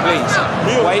 Please.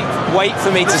 Wait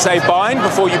for me to say bind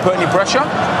before you put any pressure.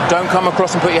 Don't come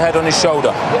across and put your head on his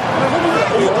shoulder.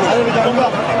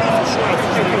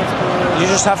 You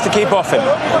just have to keep off him.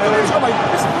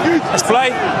 Let's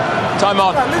play. Time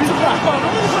on.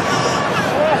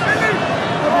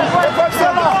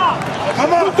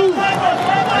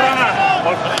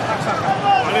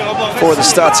 For the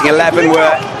starting 11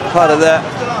 were part of the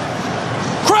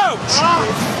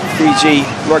Fiji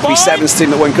Rugby Sevens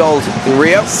team that won gold in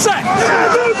Rio,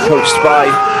 coached by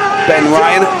Ben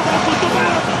Ryan,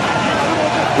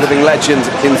 living legend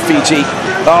in Fiji.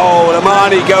 Oh,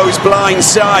 Lamani goes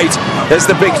blindside. There's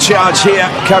the big charge here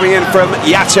coming in from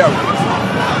Yato.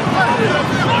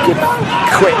 Good,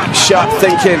 quick, sharp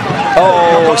thinking.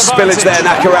 Oh, spillage there,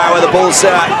 Nakarawa. The ball's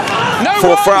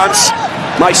for France.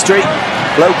 Maestri,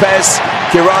 Lopez,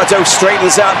 Girardo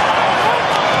straightens up.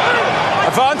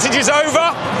 Advantage is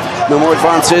over. No more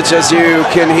advantage, as you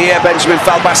can hear. Benjamin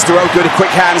Falbastero, good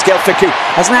quick hands. Gelfiku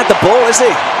hasn't had the ball, has he?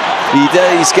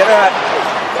 He's going to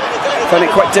find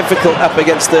it quite difficult up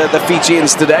against the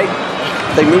Fijians today.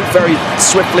 They move very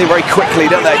swiftly, very quickly,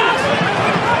 don't they?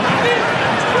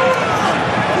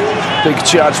 Big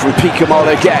charge from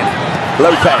Picamola again.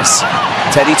 Lopez,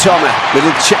 Teddy Thomas,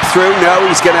 little chip through. No,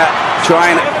 he's going to try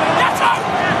and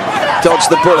dodge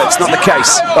the bullets. Not the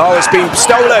case. Oh, it's been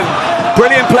stolen.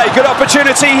 Brilliant play, good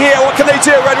opportunity here. What can they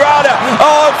do? Radradra.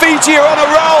 Oh, Fiji are on a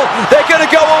roll. They're going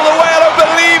to go all the way. I don't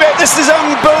believe it. This is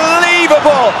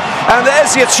unbelievable. And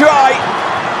there's your try.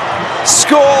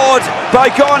 Scored by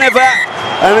Goneva.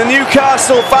 And the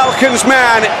Newcastle Falcons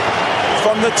man,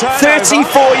 from the turnover,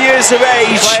 34 years of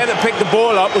age. The player that picked the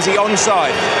ball up, was he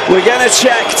onside? We're going to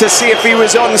check to see if he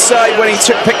was onside when he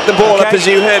picked the ball up, as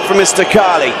you heard from Mr.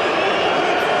 Kali.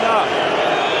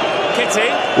 Kitty.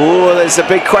 Oh, there's a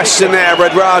big question there,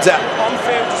 Radradra.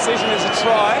 On-field decision is a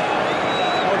try.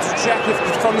 I want to check if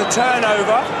from the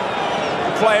turnover,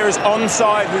 the player is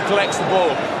onside who collects the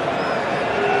ball.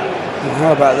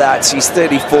 How about that? He's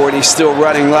 34 and he's still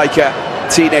running like a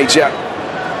teenager.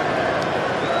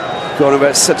 Gone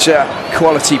about such a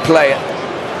quality player.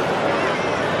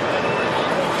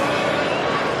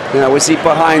 Now, was he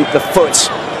behind the foot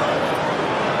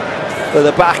or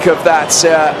the back of that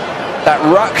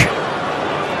ruck?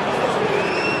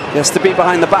 He has to be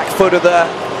behind the back foot of the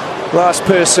last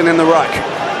person in the ruck.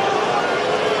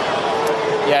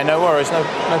 Yeah, no worries, no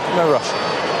rush.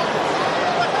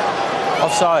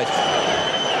 Offside.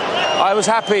 I was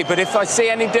happy, but if I see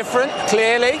any different,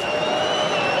 clearly.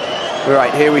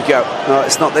 Right, here we go. No,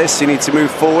 it's not this. You need to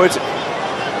move forward.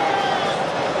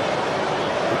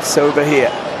 It's over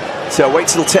here. So wait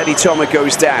till Teddy Thomas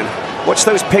goes down. Watch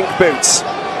those pink boots.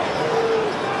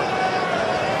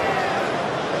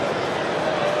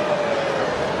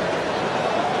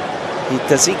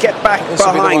 Does he get back this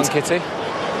behind? Will be the one, Kitty.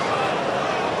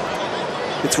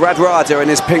 It's Radrada in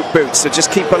his pink boots, so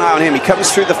just keep an eye on him. He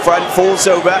comes through the front, falls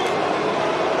over.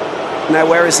 Now,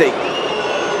 where is he?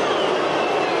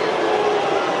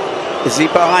 Is he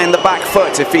behind the back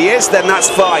foot? If he is, then that's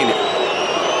fine.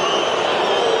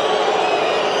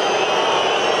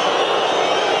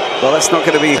 Well, that's not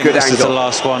going to be a good angle. This is the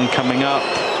last one coming up.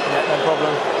 Yeah, no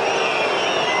problem.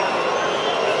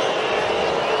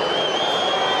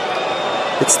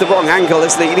 It's the wrong angle,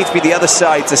 isn't it? You need to be the other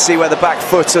side to see where the back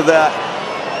foot of the...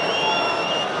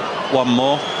 One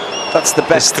more. That's the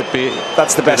best.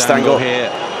 That's the best angle here.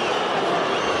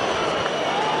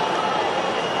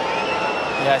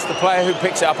 Yeah, it's the player who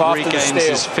picks it up after the steal. Regains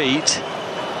his feet.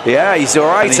 Yeah, he's all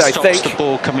right, and he I think. stops the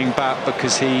ball coming back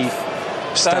because he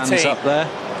stands 13. up there.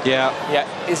 Yeah. Yeah.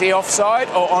 Is he offside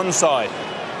or onside?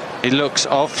 He looks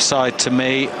offside to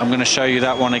me. I'm going to show you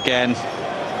that one again.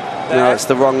 No, it's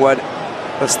the wrong one.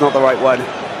 That's not the right one.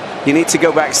 You need to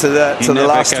go back to the last one. He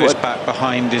never goes back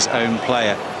behind his own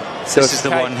player. So this is the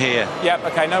one here. Yep,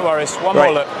 okay, no worries. One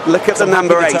more look. Look at the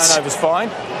number 8. The turnover's fine.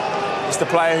 It's the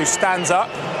player who stands up.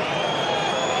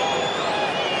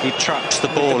 He traps the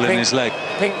ball in his leg.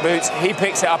 Pink boots, he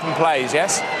picks it up and plays,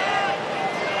 yes?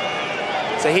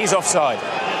 So he's offside.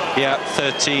 Yeah,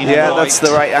 13. Yeah, right. that's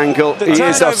the right angle. He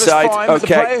is offside. Fine, okay. The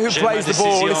player who plays the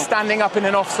ball is standing up in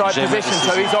an offside position,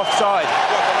 so he's offside.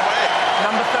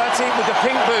 Number 13 with the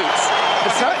pink boots.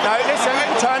 No, listen,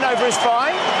 the turnover is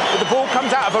fine, but the ball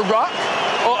comes out of a ruck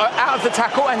or out of the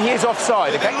tackle, and he is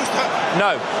offside. Okay?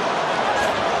 No.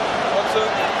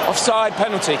 Offside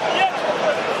penalty.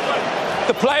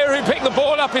 The player who picked the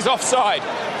ball up is offside.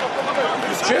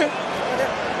 It's true.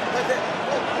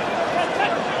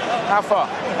 How far?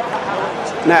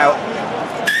 Now.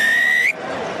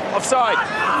 Offside.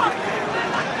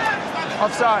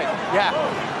 Offside. Yeah.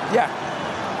 Yeah.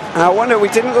 I wonder, we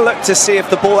didn't look to see if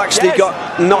the ball actually got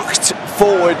knocked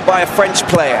forward by a French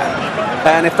player.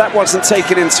 And if that wasn't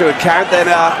taken into account, then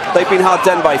they've been hard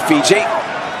done by Fiji.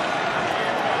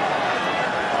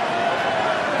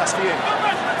 That's for you.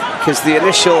 Because the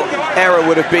initial error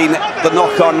would have been the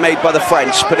knock-on made by the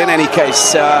French. But in any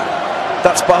case,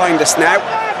 that's behind us now.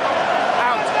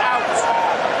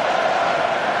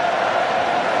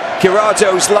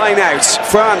 Girardeau's line out.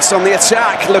 France on the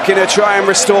attack, looking to try and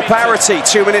restore parity.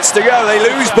 2 minutes to go. They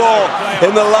lose ball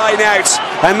in the line out.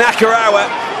 And Nakarawa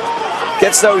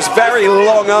gets those very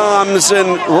long arms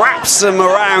and wraps them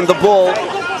around the ball.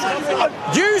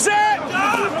 Use it!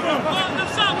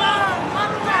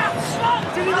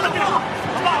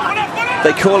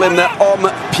 They call him the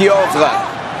homme pieuvre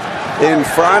in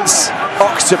France.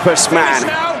 Octopus man.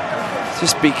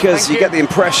 Just because you get the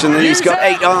impression that he's got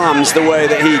 8 arms, the way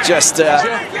that he just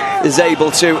is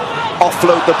able to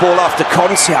offload the ball after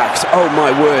contact. Oh my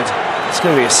word, it's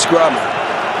going to be a scrum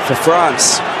for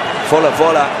France.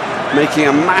 Vola making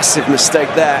a massive mistake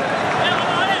there.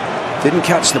 Didn't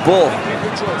catch the ball.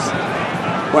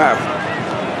 Wow.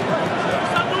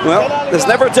 Well, there's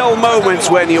never dull moments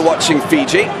when you're watching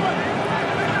Fiji.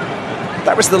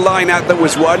 That was the line out that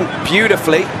was won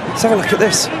beautifully. Let's have a look at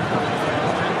this.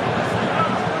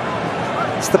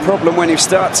 It's the problem when you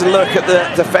start to look at the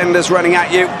defenders running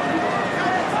at you.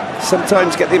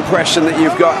 Sometimes get the impression that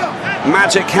you've got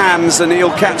magic hands and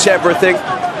you'll catch everything.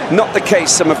 Not the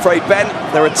case, I'm afraid, Ben.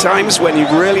 There are times when you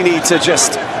really need to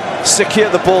just secure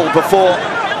the ball before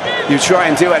you try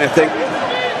and do anything.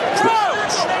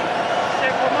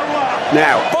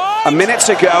 Now, a minute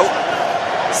to go.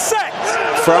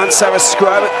 France have a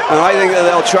scrum, and I think that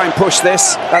they'll try and push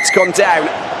this. That's gone down.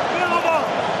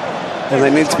 And they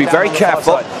need to be very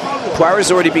careful.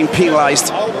 Poirot's already been penalised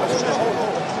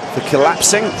for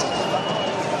collapsing.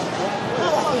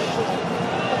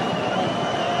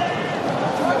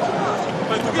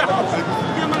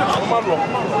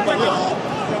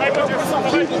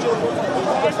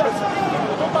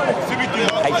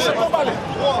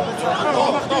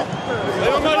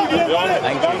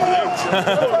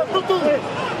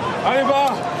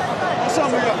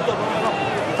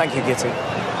 Thank you, Gitty.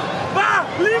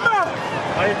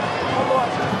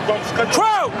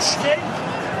 Crouch!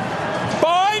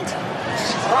 Bind!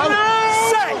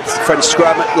 Set! French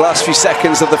scrum at the last few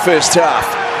seconds of the first half.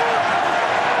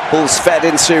 Ball's fed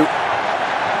into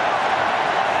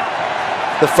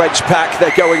the French pack.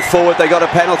 They're going forward. They got a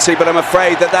penalty, but I'm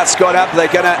afraid that that's gone up. They're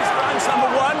going to... Number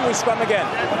 1, we scrum again.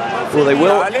 Well, they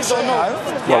will.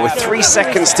 Well, with 3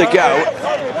 seconds to go,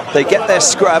 they get their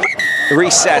scrum,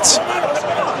 reset.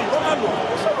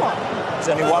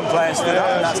 There's only one player stood up,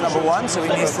 and that's number 1, so he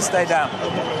needs to stay down.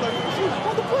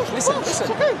 Listen.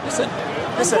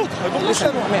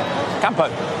 Come here. Campo.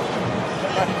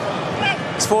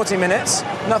 It's 40 minutes.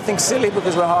 Nothing silly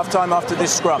because we're half-time after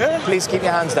this scrum. Please keep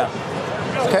your hands down.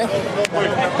 Okay?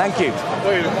 Thank you.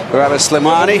 Rabah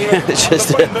Slimani,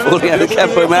 just falling out of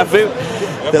Campo Mafu,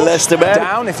 the Leicester man.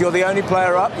 Down, if you're the only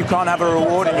player up, you can't have a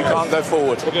reward and you can't go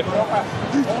forward.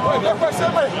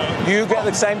 You get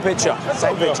the same picture.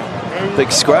 Same picture.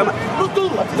 Big scrum,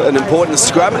 an important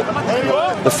scrum.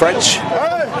 The French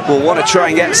will want to try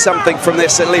and get something from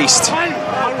this at least.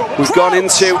 We've gone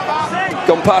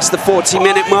past the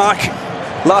 40-minute mark.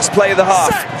 Last play of the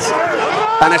half.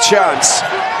 And a chance.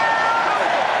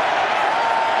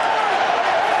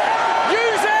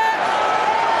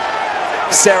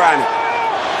 Serran,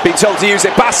 being told to use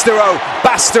it. Bastero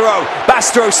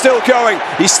still going.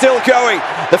 He's still going.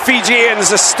 The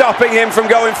Fijians are stopping him from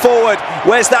going forward.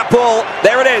 Where's that ball?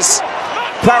 There it is.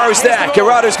 Claro's there.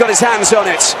 Guerado's got his hands on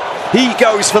it. He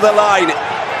goes for the line.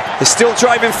 They're still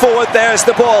driving forward. There's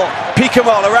the ball.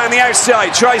 Picamol around the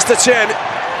outside. Tries to turn.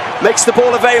 Makes the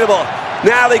ball available.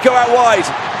 Now they go out wide.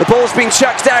 The ball's been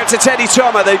chucked out to Teddy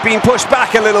Thomas. They've been pushed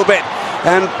back a little bit.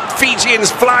 And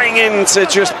Fijians flying in to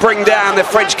just bring down their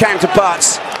French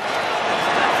counterparts.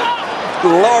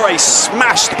 Lorry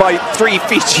smashed by 3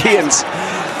 Fijians.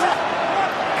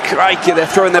 Crikey, they're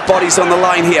throwing their bodies on the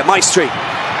line here. Maestri,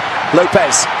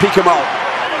 Lopez, Picamol.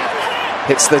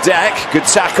 Hits the deck. Good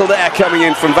tackle there coming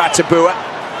in from Vatabua.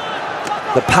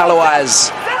 The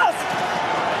Paloas.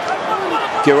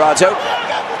 Guerado.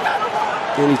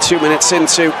 Only 2 minutes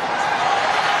into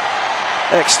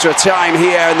extra time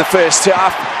here in the first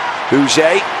half.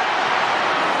 Huget.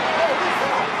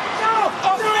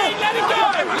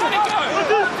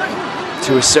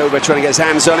 Tuisova trying to get his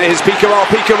hands on it. Here's Picamol.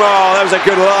 That was a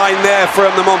good line there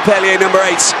from the Montpellier number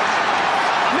 8.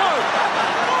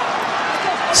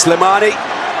 Slimani.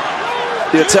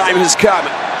 Your time has come.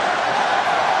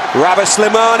 Rabah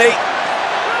Slimani.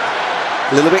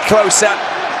 A little bit closer.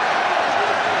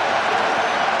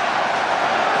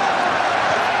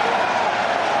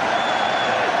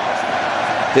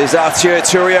 Here's Arthur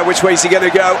Turia. Which way is he going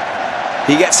to go?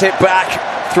 He gets hit back.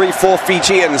 3-4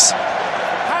 Fijians.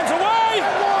 Hands away!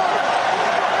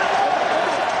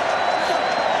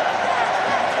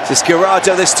 It's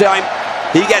Guerado this time.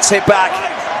 He gets hit back.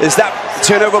 Is that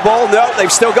turnover ball? No, they've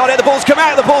still got it. The ball's come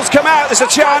out. There's a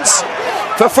chance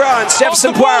for France.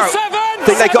 Jefferson Poirot. I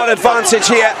think they got advantage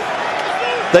here.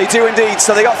 They do indeed.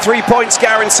 So they got 3 points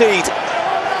guaranteed.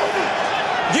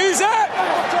 Use it!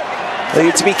 They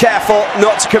need to be careful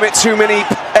not to commit too many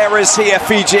errors here,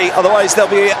 Fiji. Otherwise, they'll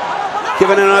be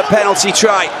given a penalty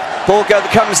try. Ball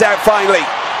comes out finally.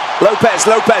 Lopez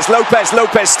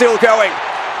still going.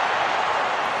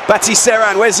 Bati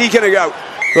Serran, where's he going to go?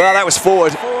 Well, that was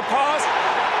forward. Forward pass.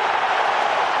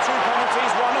 2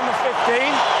 penalties, 1 on the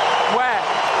 15. Where?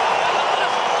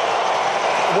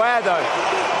 Where though?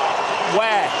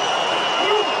 Where?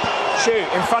 Shoot,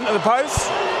 in front of the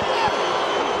post.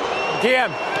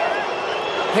 Guillaume.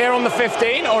 Here on the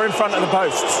 15 or in front of the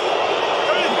posts?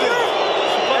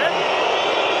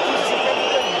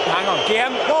 Hang on,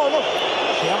 Guillaume.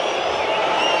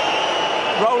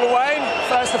 Roll away,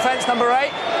 first offence number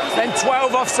 8, then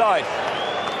 12 offside.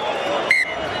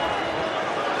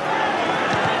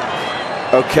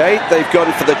 Okay, they've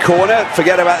gone for the corner.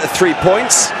 Forget about the 3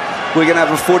 points. We're going to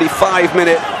have a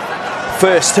 45-minute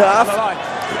first half. On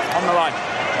the line.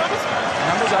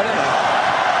 Numbers, I don't know.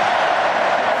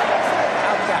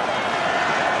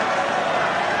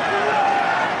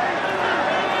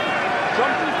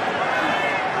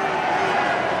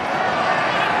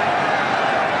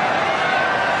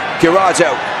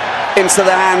 Guerado into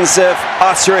the hands of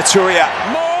Arthur Turia.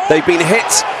 They've been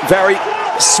hit very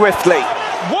swiftly.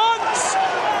 Once.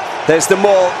 There's the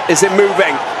maul. Is it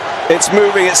moving? It's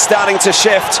moving. It's starting to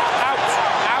shift. Out.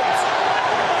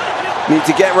 Need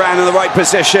to get round in the right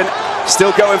position.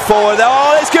 Still going forward.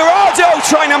 Oh, it's Guerado.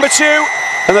 Try number 2.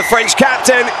 And the French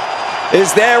captain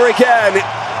is there again.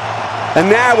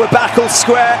 And now we're back all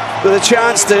square with a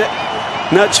chance to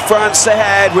nudge France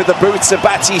ahead with the boots of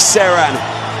Bati Serran.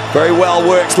 Very well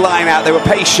worked line out. They were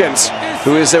patient. It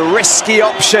was a risky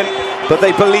option, but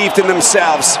they believed in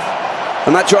themselves.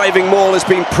 And that driving maul has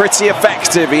been pretty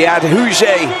effective. He had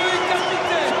Huget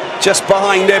just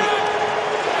behind him,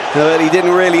 but he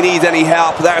didn't really need any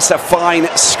help. That's a fine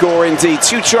score indeed.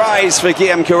 2 tries for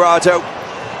Guillaume Guerado,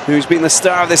 who's been the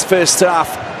star of this first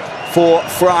half for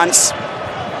France.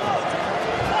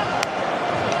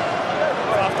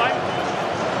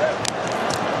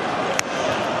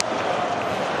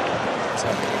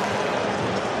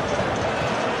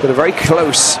 But a very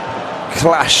close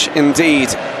clash indeed.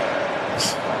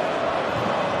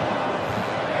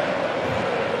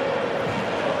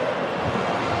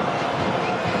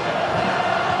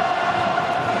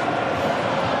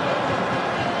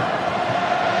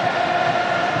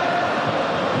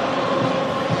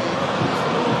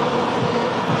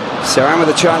 Serran with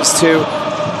a chance to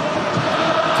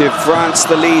give France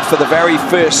the lead for the very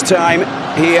first time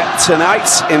here tonight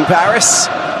in Paris.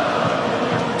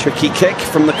 Tricky kick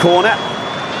from the corner.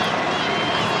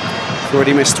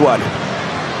 Already missed one.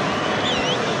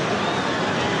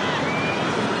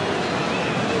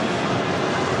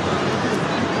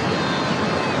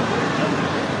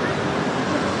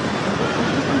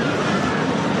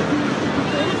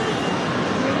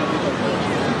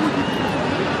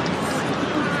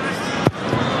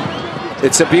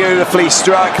 It's a beautifully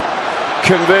struck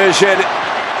conversion,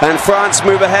 and France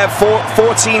move ahead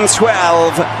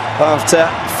 14-12 after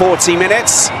 40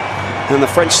 minutes. And the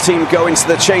French team go into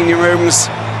the changing rooms,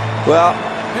 well,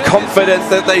 confident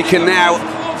that they can now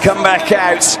come back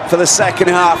out for the second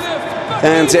half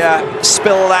and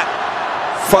spill that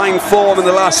fine form in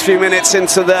the last few minutes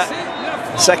into the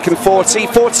second 40.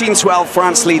 14-12,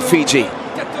 France lead Fiji. The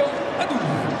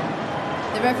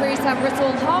referees have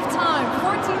whistled half-time,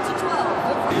 14-12.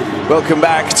 Welcome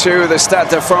back to the Stade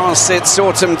de France. It's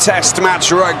autumn test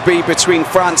match rugby between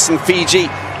France and Fiji.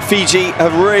 Fiji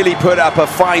have really put up a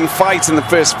fine fight in the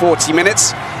first 40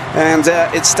 minutes, and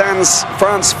it stands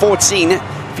France 14,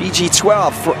 Fiji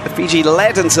 12. Fiji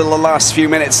led until the last few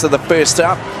minutes of the first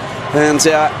half, and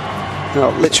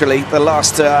well, literally the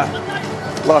last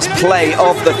play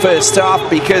of the first half,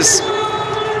 because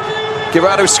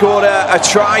Guirado scored a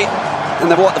try in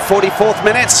the 44th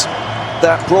minute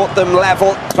that brought them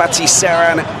level. Patti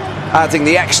Serran adding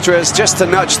the extras just to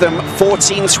nudge them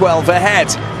 14-12 ahead.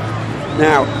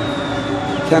 Now,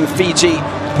 can Fiji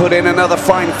put in another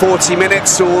fine 40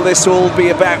 minutes, or will this all be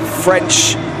about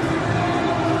French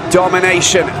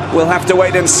domination? We'll have to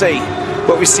wait and see.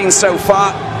 What we've seen so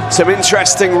far, some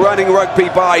interesting running rugby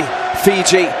by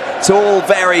Fiji. It's all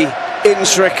very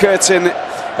intricate and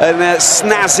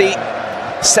snazzy,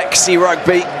 sexy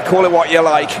rugby, call it what you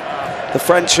like. The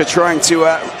French are trying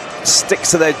to stick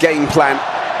to their game plan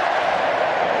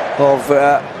of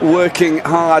working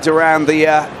hard around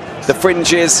the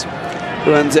fringes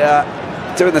and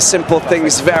doing the simple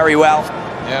things very well,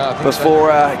 before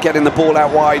getting the ball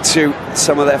out wide to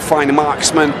some of their fine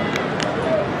marksmen.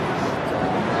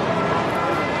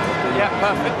 Yeah,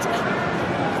 perfect.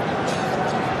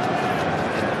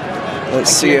 Let's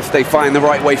see if they find the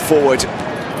right way forward.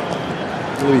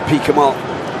 Louis Piquemont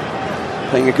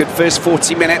playing a good first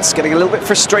 40 minutes, getting a little bit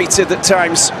frustrated at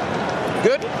times.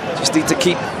 Good. Just need to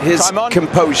keep his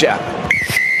composure.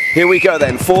 Here we go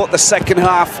then, for the second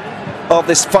half of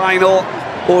this final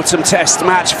autumn test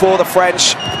match for the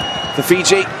French, for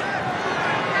Fiji.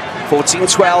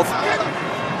 14-12.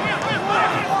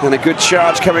 And a good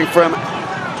charge coming from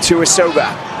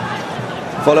Tuisoba.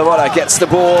 Vola gets the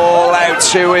ball out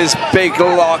to his big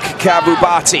lock,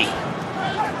 Kabubati.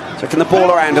 Taking the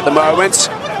ball around at the moment.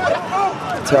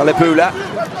 Talibula,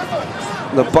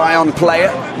 the Bayonne player,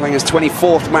 playing his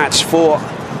 24th match for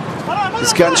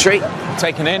his country.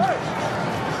 Taken in.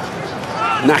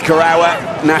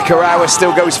 Nakarawa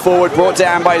still goes forward, brought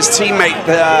down by his teammate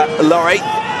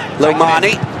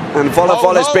Lomani, and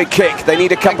Vola's big kick. They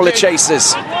need a couple of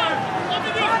chasers.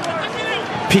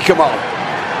 Piquemont.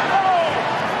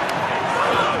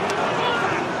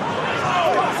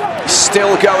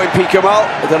 Still going, Piquemont.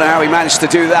 I don't know how he managed to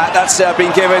do that. That's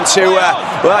been given to,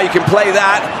 well, you can play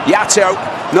that. Yato,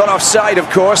 not offside, of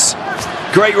course.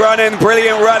 Great running,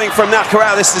 brilliant running from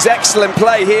Nakarawa. This is excellent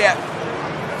play here.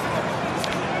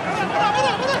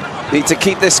 Need to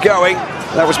keep this going.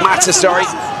 That was Mata, sorry.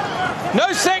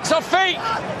 No six off feet.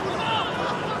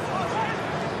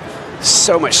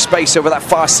 So much space over that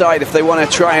far side if they want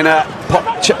to try and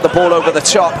chip the ball over the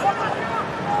top.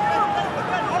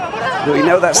 But we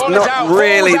know that's not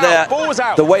really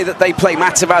the way that they play.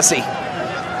 Matavasi.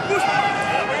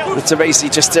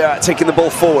 Matavasi just taking the ball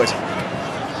forward.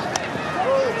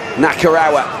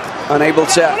 Nakarawa unable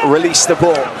to release the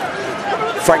ball.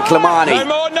 Frank Lamani. No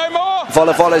more, no more.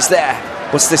 Vola's there.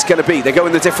 What's this going to be? They're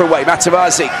going a different way.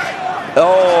 Matavasi.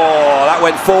 Oh, that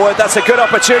went forward. That's a good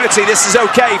opportunity. This is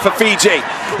okay for Fiji.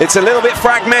 It's a little bit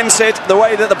fragmented, the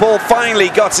way that the ball finally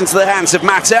got into the hands of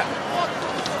Mata.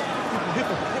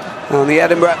 On the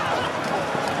Edinburgh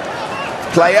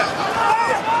player.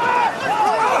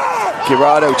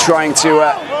 Guirado trying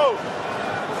to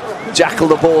jackal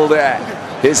the ball there.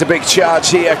 Here's a big charge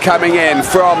here coming in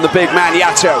from the big man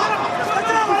Yato.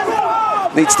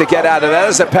 Needs to get out of there.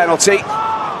 There's a penalty.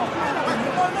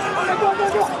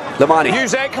 Lamani.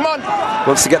 Use it, come on.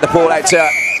 Wants to get the ball out to...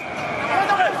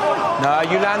 No,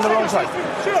 you land the wrong side.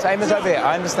 Same as over here,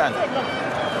 I understand.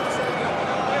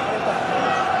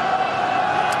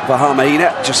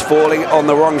 Bahamaina just falling on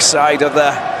the wrong side of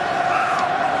the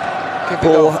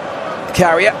ball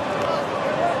carrier.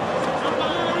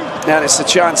 And it's a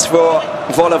chance for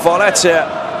Vola Vola to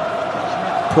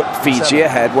put Fiji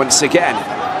ahead once again.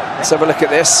 Let's have a look at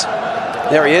this.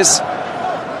 There he is.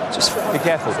 Just be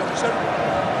careful.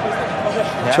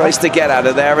 Tries to get out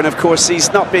of there, and of course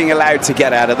he's not being allowed to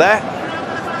get out of there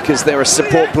because there are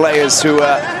support players who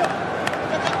are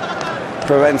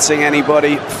preventing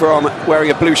anybody from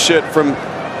wearing a blue shirt from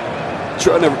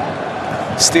trying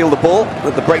to steal the ball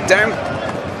at the breakdown.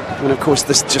 And of course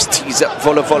this just tees up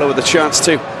Vola Vola with a chance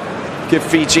to give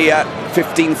Fiji a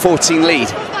 15-14 lead.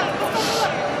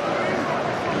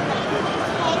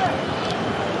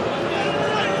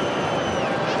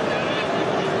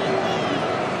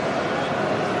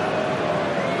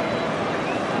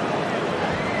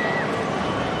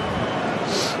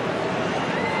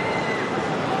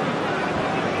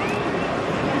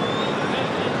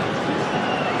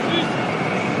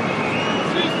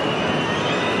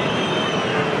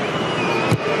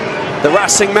 The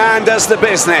Racing man does the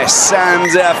business,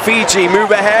 and Fiji move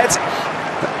ahead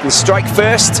and strike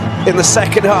first in the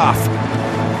second half.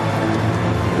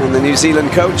 And the New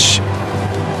Zealand coach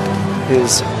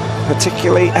is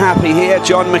particularly happy here,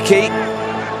 John McKee.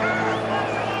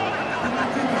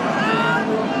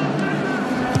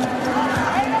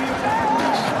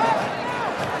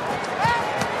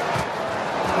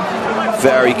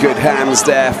 Very good hands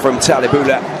there from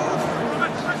Talibula.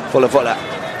 Vola Vola.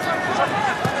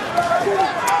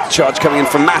 Charge coming in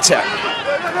from Mata,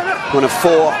 one of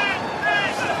 4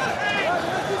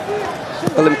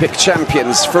 Olympic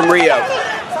champions from Rio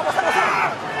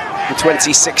in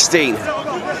 2016. No,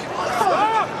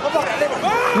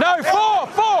 4,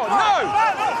 no!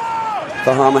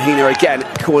 Vahamahina again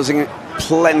causing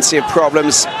plenty of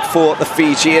problems for the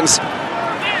Fijians.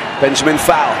 Benjamin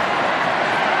Fowl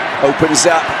opens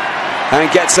up and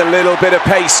gets a little bit of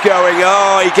pace going.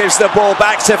 Oh, he gives the ball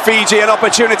back to Fiji. An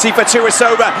opportunity for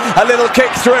Tuisoba. A little kick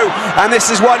through, and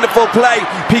this is wonderful play.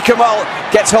 Picamoll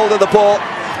gets hold of the ball,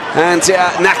 and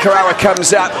Nakarawa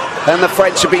comes up, and the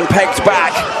French have been pegged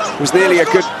back. It was nearly a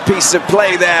good piece of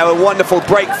play there. A wonderful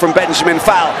break from Benjamin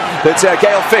Fowl. But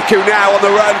Gael Fickou now on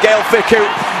the run. Gael Fickou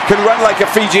can run like a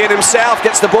Fijian himself.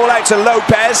 Gets the ball out to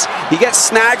Lopez. He gets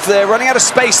snagged. They're running out of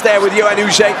space there with Yohan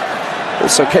Uge.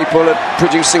 Also capable of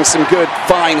producing some good,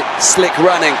 fine, slick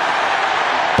running.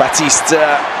 Baptiste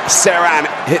Serran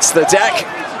hits the deck.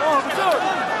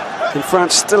 And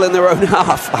France still in their own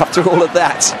half after all of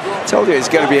that. Told you it's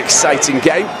going to be an exciting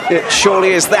game. It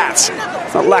surely is that.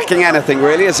 It's not lacking anything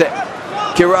really, is it?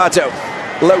 Girardo,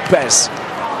 Lopez,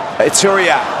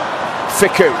 Ituria,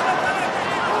 Fickou,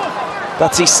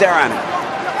 Baptiste Serran.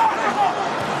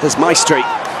 There's Maestri.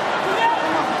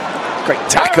 Great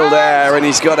tackle there, and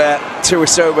he's got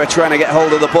Tuisoba trying to get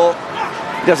hold of the ball.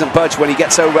 He doesn't budge when he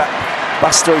gets over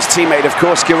Bastro's teammate, of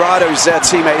course. Girardo's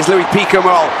teammate is Louis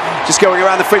Picamoll, just going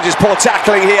around the fringes. Poor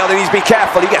tackling here, then he's be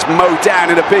careful. He gets mowed down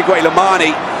in a big way,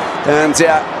 Lamani. And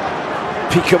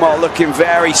Picamoll looking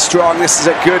very strong. This is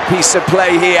a good piece of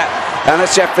play here. And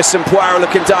that's Jefferson Poirot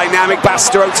looking dynamic.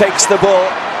 Bastro takes the ball.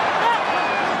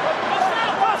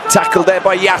 Tackled there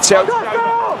by Yato.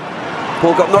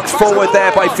 Ball got knocked forward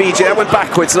there by Fiji. That went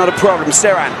backwards, not a problem.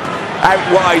 Serran out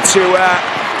wide to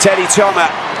Teddy Thomas.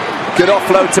 Good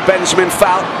offload to Benjamin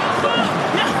Fowl.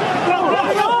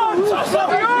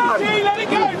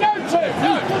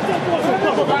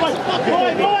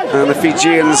 And the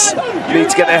Fijians need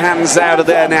to get their hands out of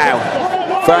there now.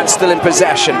 France still in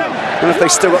possession. I don't know if they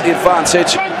still got the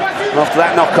advantage after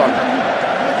that knock-on.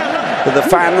 But the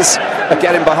fans are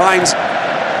getting behind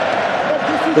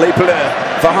Les Bleus.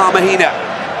 Vahamahina.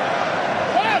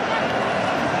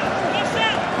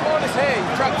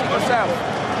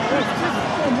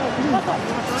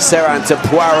 Serran to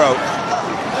Poirot.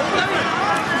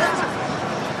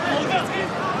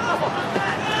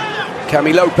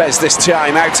 Cami Lopez this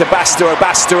time, out to Bastero.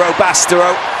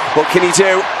 What can he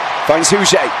do? Finds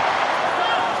Huget.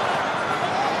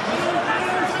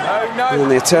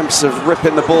 And the attempts of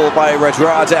ripping the ball by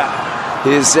Redrada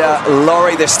is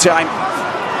Laurie this time.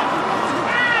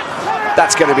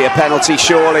 That's going to be a penalty,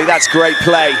 surely. That's great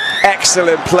play.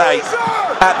 Excellent play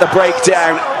at the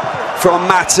breakdown from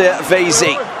Mata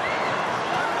Vesi.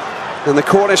 And the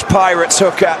Cornish Pirates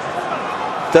hooker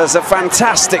does a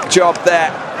fantastic job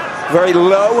there. Very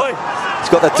low. He's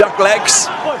got the duck legs.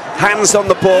 Hands on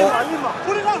the ball.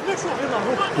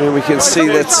 And we can see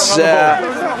that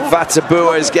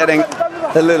Vatabua is getting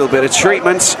a little bit of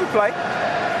treatment.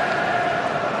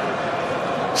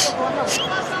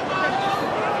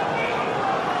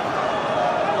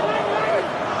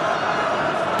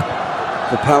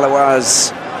 The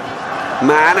Palawas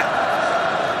man.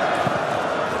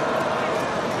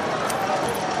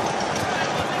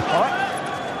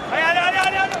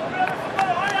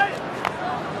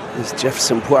 There's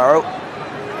Jefferson Poirot.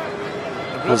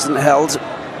 Wasn't held.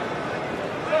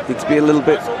 Need to be a little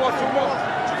bit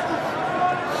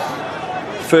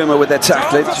firmer with their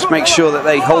tackling. Just make sure that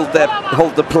they hold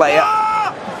the player.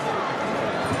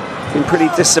 Been pretty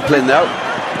disciplined though.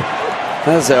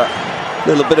 There's a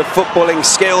little bit of footballing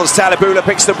skills. Talibula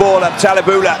picks the ball up.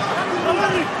 Talibula.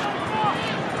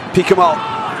 Pikamal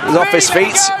is off his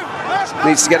feet.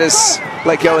 Needs to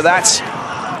let go of that.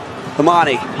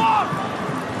 Amani.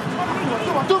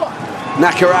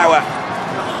 Nakarawa.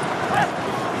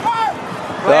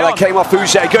 Well, that came off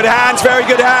Uge. Good hands, very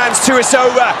good hands.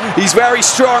 Tuisova. He's very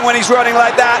strong when he's running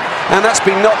like that. And that's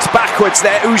been knocked backwards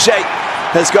there. Uge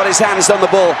has got his hands on the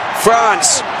ball.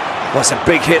 France. Was a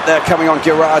big hit there coming on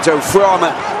Gerardo from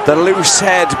the loose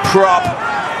head prop.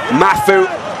 Mafu.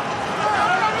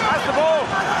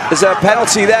 There's a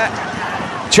penalty there.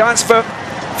 Chance for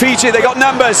Fiji. They got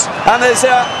numbers. And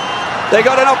they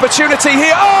got an opportunity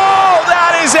here. Oh,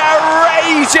 that is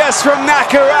outrageous from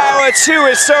Nakarawa.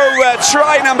 Tuisova.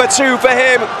 Try number 2 for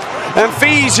him. And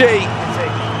Fiji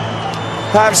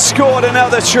have scored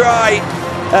another try.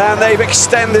 And they've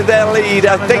extended their lead.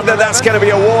 I think that's going to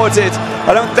be awarded.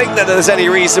 I don't think that there's any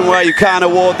reason why you can't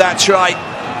award that try.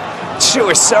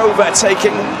 Tuisova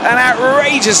taking an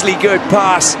outrageously good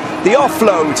pass. The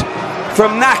offload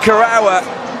from Nakarawa.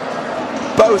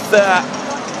 Both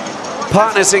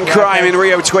partners in crime in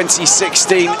Rio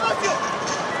 2016.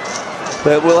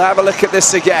 But we'll have a look at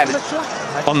this again.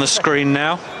 On the screen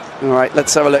now. All right,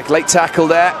 let's have a look. Late tackle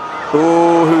there.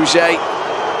 Oh, Huge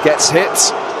gets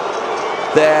hit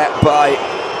there by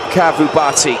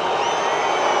Kavubati.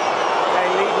 Okay,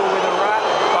 legal with a wrap,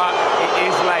 but it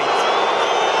is late.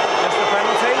 Just the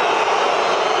penalty?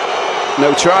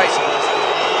 No try.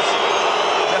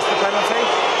 Just the penalty?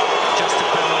 Just a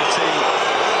penalty.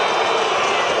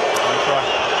 No try.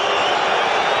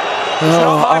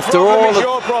 Oh, after all, it's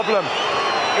your problem.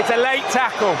 It's a late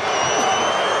tackle.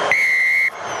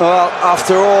 Well,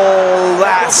 after all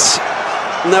that,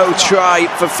 no try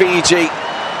for Fiji.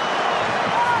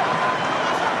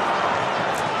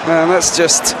 And that's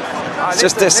just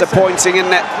disappointing,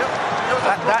 isn't it?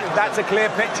 That's a clear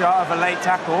picture of a late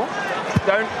tackle.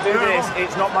 Don't do this.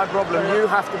 It's not my problem. You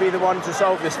have to be the one to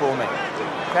solve this for me.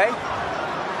 Okay?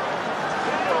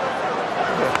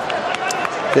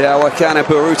 Yeah, Wakana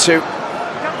Barutu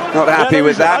not happy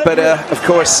with that, but of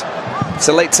course, it's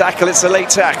a late tackle. It's a late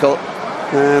tackle,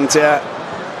 and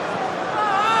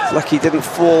lucky he didn't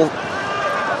fall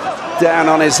down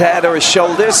on his head or his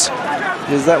shoulders,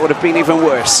 because that would have been even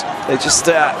worse. They just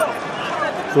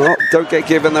well, don't get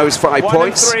given those 5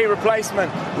 points. 1 and 3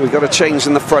 replacement. We've got to change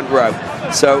in the front row.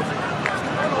 So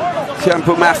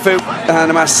Kiampu Mafu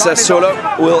and Massa Solo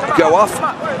will go off,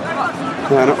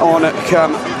 and on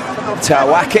come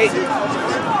Tawaki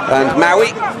and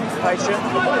Maui. Patient.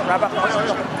 Grab up.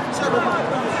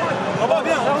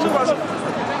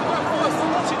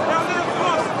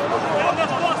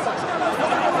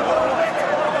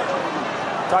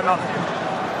 Time on.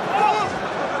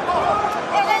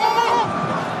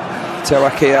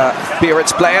 Tawaki,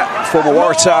 Biarritz player, former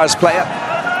Waratahs player.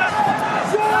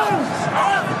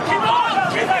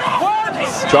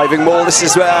 Driving ball. This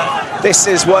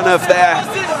is one of their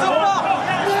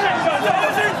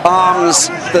arms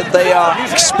that they are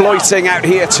exploiting out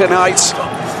here tonight.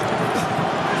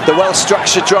 The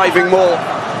well-structured driving maul.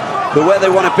 But where they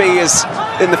want to be is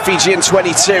in the Fijian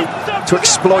 22 to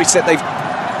exploit it. They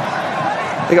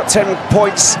got 10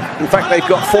 points. In fact, they've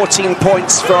got 14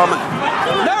 points from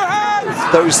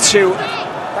those 2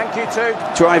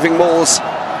 driving mauls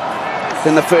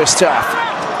in the first half.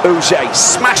 Uge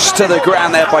smashed to the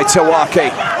ground there by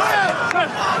Tawaki.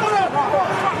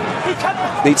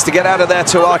 Needs to get out of there,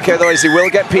 Tawaki, otherwise he will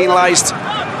get penalised.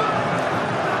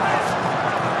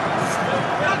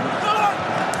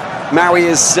 Maui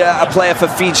is a player for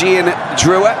Fiji in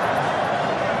Drua.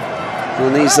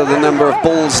 And these are the number of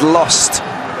balls lost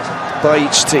by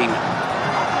each team.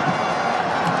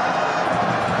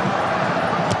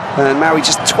 And Maui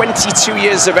just 22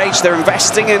 years of age. They're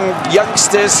investing in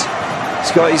youngsters.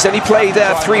 He's only played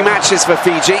 3 matches for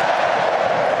Fiji.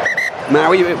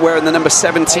 Maui wearing the number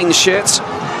 17 shirt.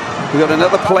 We've got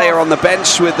another player on the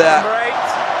bench with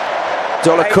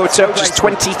Dolakoto, just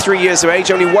 23 years of age,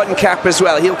 only 1 cap as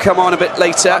well. He'll come on a bit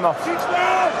later.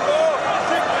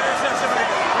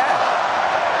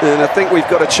 And I think we've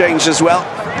got a change as well.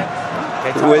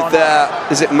 With,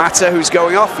 is it Mata who's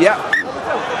going off? Yeah.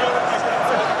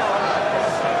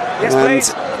 Yes, and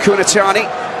please. Kunatani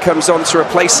comes on to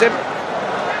replace him.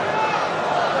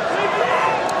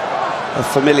 A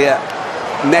familiar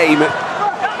name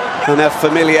and a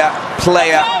familiar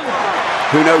player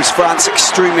who knows France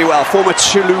extremely well. Former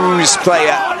Toulouse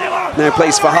player, now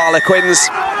plays for Harlequins.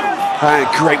 And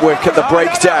great work at the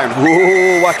breakdown.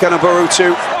 Ooh, Wakana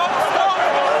Barutu.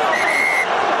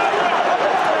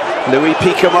 Louis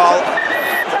Picamal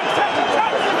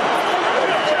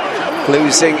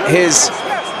losing his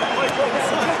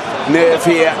nerve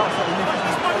here.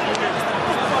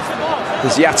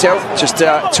 There's Yato just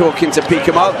talking to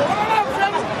Picamal.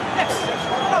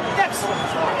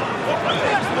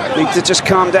 Need to just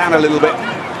calm down a little bit.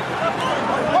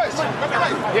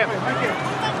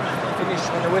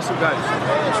 When the whistle goes.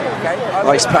 Okay.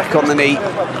 Ice pack on the knee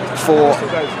for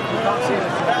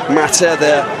Mata,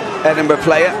 the Edinburgh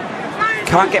player.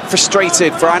 Can't get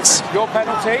frustrated, France. Your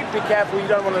penalty, be careful, you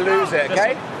don't want to lose it,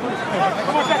 okay?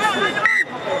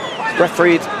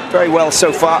 Refereed very well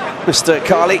so far, Mr.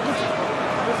 Carley.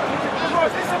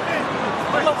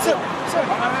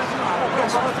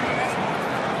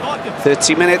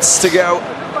 "30 minutes to go,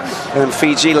 and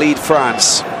Fiji lead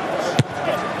France."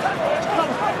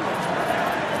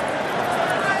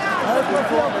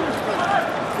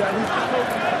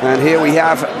 And here we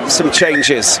have some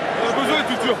changes.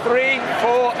 3,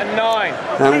 4, and 9.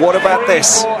 And what about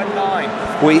this? 4 and 9.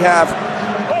 We have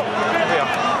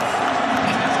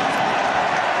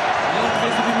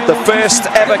the first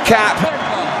ever cap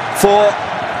for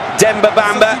Demba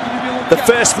Bamba, the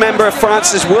first member of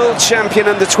France's world champion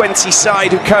under-20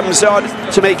 side who comes on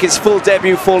to make his full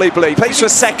debut for Les Bleus. He plays for a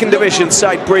second division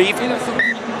side, Brive,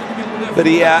 but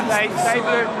he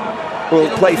will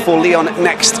play for Lyon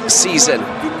next season.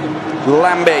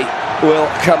 Lambe will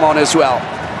come on as well,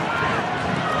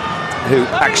 who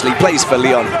actually plays for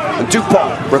Lyon. And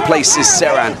Dupont replaces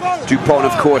Serran. Dupont,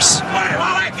 of course,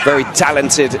 very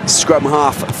talented scrum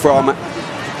half from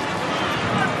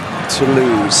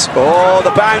Toulouse. Oh,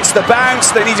 the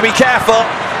bounce, they need to be careful.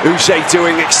 Uche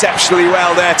doing exceptionally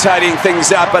well there, tidying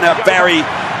things up, and a very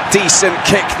decent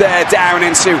kick there down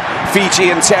into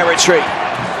Fijian territory.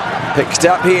 Picked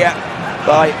up here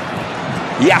by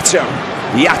Yato.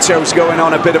 Yato's going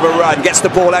on a bit of a run, gets the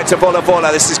ball out to Vola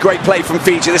Vola. This is great play from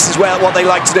Fiji. This is what they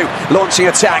like to do, launching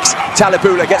attacks.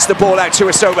 Talibula gets the ball out to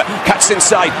Tuisova, cuts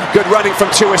inside. Good running from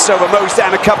Tuisova, mows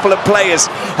down a couple of players,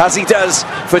 as he does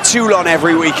for Toulon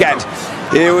every weekend.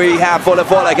 Here we have Vola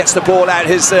Vola, gets the ball out.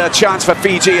 His chance for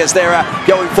Fiji as they're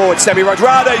going forward. Semi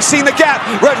Radrada, he's seen the gap.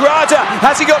 Radrada,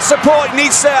 has he got support? He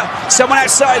needs someone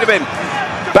outside of him.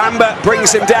 Bamba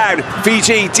brings him down.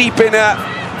 Fiji deep in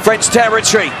French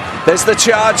territory. There's the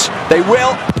charge. They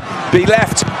will be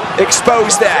left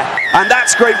exposed there. And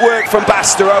that's great work from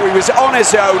Bastereau. He was on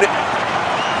his own.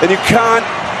 And you can't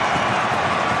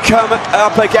come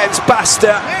up against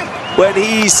Basta when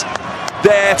he's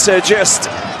there to just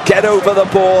get over the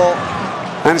ball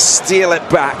and steal it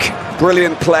back.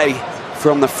 Brilliant play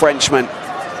from the Frenchman.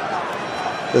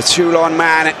 The Toulon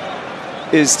man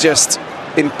is just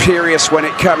imperious when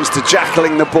it comes to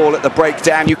jackling the ball at the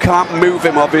breakdown. You can't move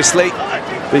him, obviously,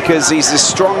 because he's as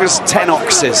strong as 10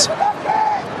 oxes.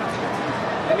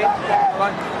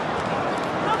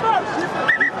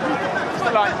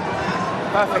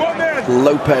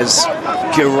 Lopez,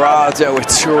 Gerardo,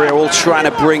 Ituria all trying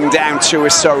to bring down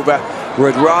Tuisova.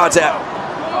 Radrada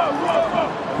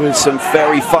with some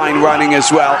very fine running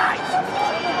as well.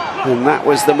 And that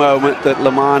was the moment that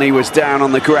Lamani was down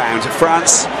on the ground.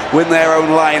 France win their own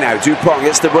line now. Dupont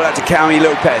gets the ball out to Camille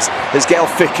Lopez. There's Gael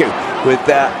Fickou with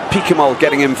Picamal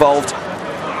getting involved.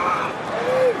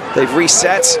 They've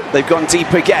reset. They've gone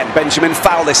deep again. Benjamin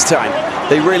Fowl this time.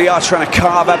 They really are trying to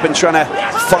carve up and trying to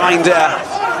find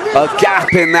a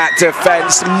gap in that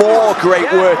defence. More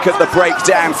great work at the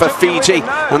breakdown for Fiji.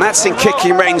 And that's in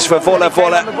kicking range for Vola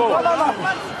Vola.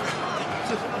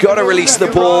 Got to release the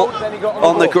ball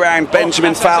on the ground.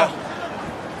 Benjamin Fowl.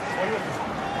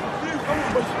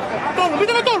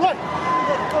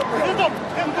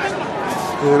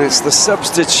 And it's the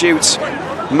substitute,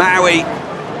 Maui,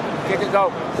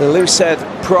 the loosehead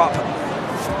prop.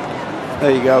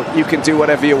 There you go. You can do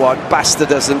whatever you want. Basta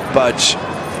doesn't budge.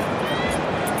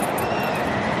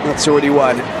 That's already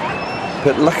won.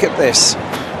 But look at this.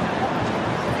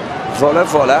 Vola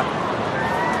Vola.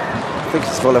 I think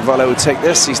it's Vola Vola who will take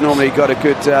this. He's normally got a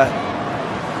good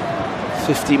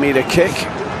 50-metre kick.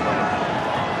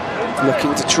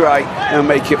 Looking to try and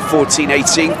make it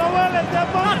 14-18.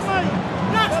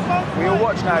 We all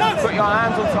watch now. If you put your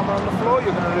hands on someone on the floor,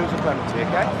 you're going to lose a penalty,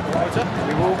 okay?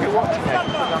 We will be watching it.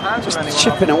 Put your hands on anyone.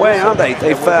 Chipping away, aren't they?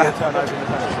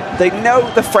 They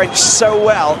know the French so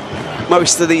well,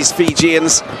 most of these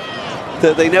Fijians,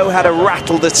 that they know how to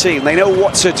rattle the team. They know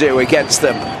what to do against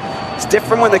them. It's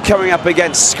different when they're coming up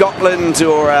against Scotland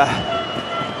or,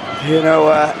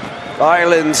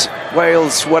 Ireland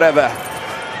Wales, whatever.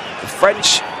 The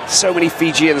French, so many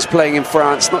Fijians playing in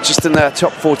France, not just in the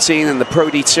top 14 and the Pro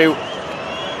D2,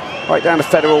 right down to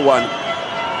Federal 1.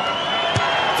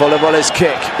 Vola-Vola's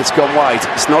kick, it's gone wide.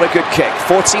 It's not a good kick.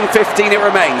 14-15 it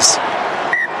remains.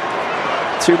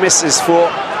 2 misses for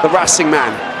the Racing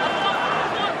man.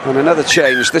 And another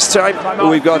change. This time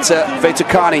we've got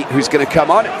Vetukani who's going to come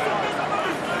on.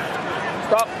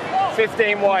 Stop.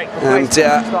 15 white. And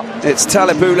it's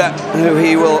Talibula who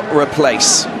he will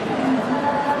replace.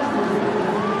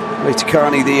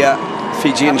 Vetukani, the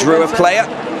Fijian Drua player.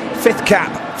 5th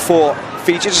cap for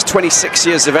Fiji, just 26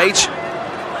 years of age.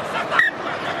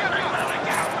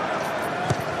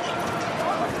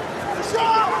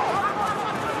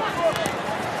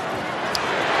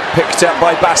 Picked up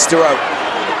by Bastereau.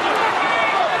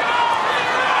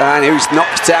 And who's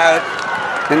knocked out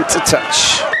into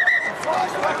touch.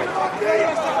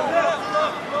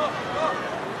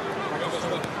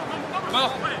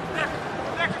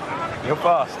 You're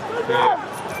fast.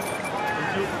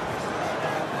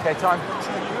 Okay, time.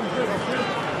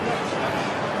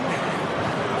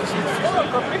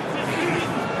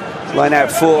 Line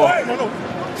out for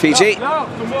Fiji.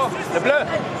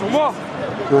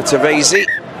 Matavesi.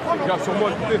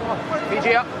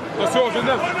 Fiji up.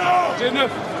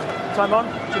 Time on,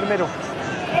 to the middle.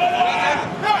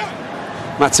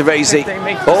 Matavesi.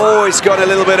 Oh, he's gone a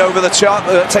little bit over the top.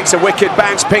 Takes a wicked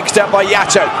bounce, picked up by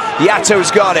Yato.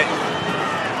 Yato's got it.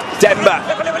 Demba.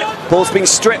 Ball's been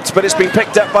stripped, but it's been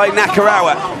picked up by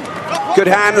Nakarawa. Good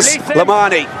hands,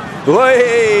 Lamani.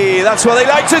 Whey, that's what they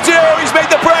like to do. He's made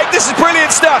the break. This is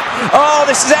brilliant stuff. Oh,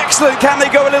 this is excellent. Can they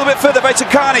go a little bit further?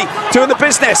 Vetukani doing the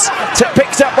business.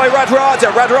 Picked up by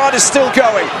Radrada. Radrada's still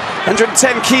going.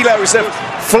 110 kilos of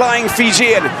flying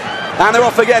Fijian. And they're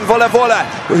off again, Vola-Vola.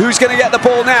 Who's going to get the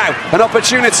ball now? An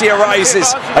opportunity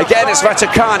arises. Again, it's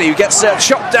Vetukani who gets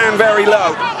chopped down very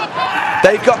low.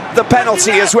 They've got the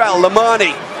penalty as well,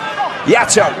 Lamani.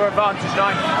 Yato.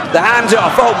 The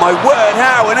handoff. Oh my word,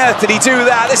 how on earth did he do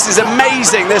that? This is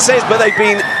amazing, this is, but they've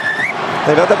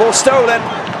had the ball stolen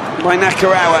by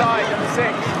Nakarawa.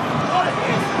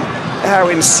 How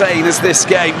insane is this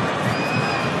game?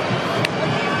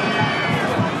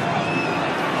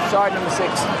 Side number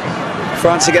 6.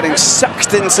 France are getting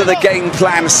sucked into the game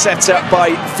plan set up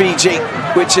by Fiji,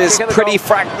 which is pretty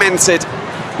fragmented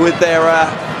with their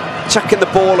chucking the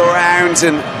ball around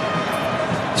and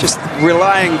just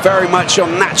relying very much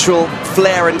on natural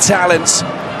flair and talent.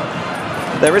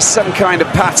 There is some kind of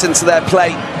pattern to their play,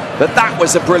 but that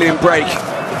was a brilliant break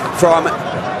from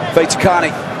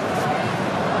Vetukani.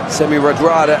 Semi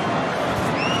Radrada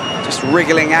just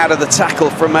wriggling out of the tackle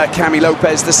from Cami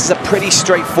Lopez. This is a pretty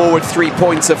straightforward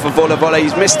 3-pointer for Vola-Vola.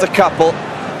 He's missed a couple.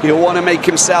 He'll want to make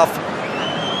himself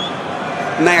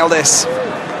nail this.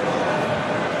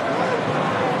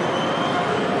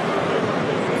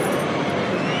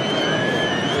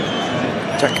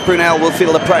 Jack Brunel will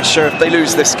feel the pressure if they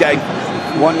lose this game.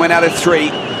 1 win out of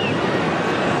 3.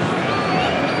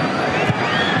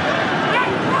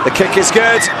 The kick is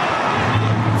good.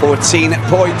 14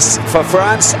 points for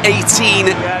France,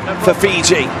 18 for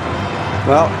Fiji.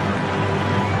 Well,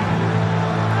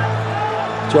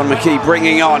 John McKee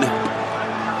bringing on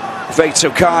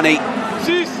Vetukani,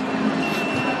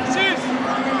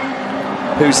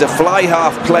 who's a fly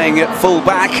half playing at full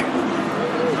back.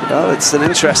 Oh, it's an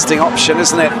interesting option,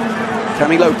 isn't it?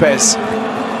 Cami Lopez.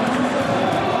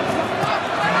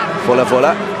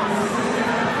 Vola-Vola.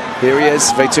 Here he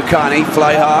is, Vetukani,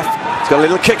 fly half. He's got a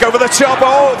little kick over the top.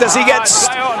 Oh, does he get...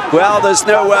 Well, there's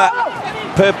no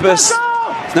purpose.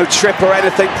 There's no trip or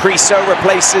anything. Priso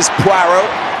replaces Poirot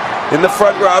in the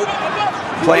front row.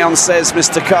 Play on, says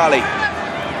Mr. Kali.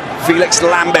 Felix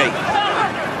Lambe.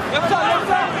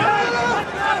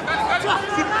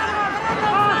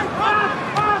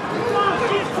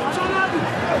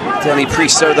 Danny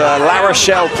Priso, the La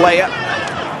Rochelle player.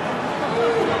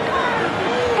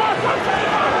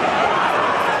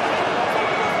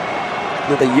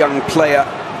 Another young player.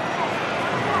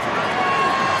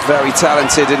 Very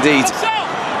talented indeed.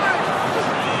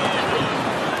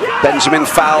 Benjamin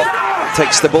Fowl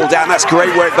takes the ball down. That's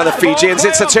great work by the Fijians.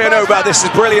 It's a turnover. This is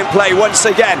brilliant play once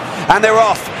again. And they're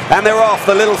off. And they're off.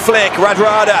 The little flick.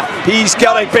 Radrada. He's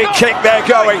got a big kick there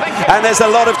going. And there's a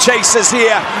lot of chasers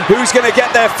here. Who's going to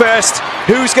get there first?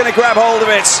 Who's going to grab hold of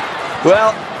it?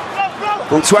 Well,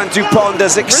 Antoine Dupont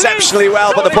does exceptionally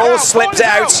well, but the ball slipped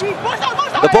out.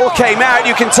 The ball came out.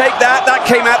 You can take that. That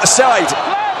came out the side.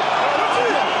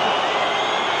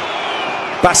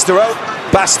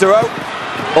 Bastereau.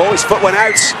 Oh, his foot went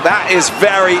out. That is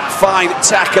very fine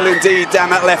tackle indeed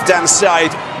down that left-hand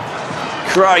side.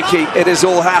 Crikey, it is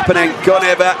all happening.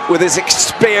 Goneva, with his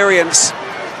experience,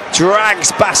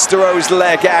 drags Bastereau's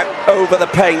leg out over the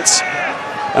paint.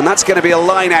 And that's going to be a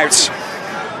line out.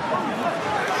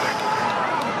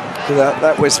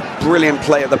 That was brilliant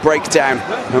play at the breakdown.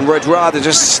 And Rodrada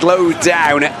just slowed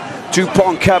down.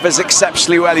 Dupont covers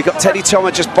exceptionally well. You've got Teddy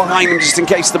Thomas just behind him, just in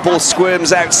case the ball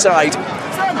squirms outside.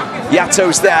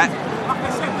 Yato's there.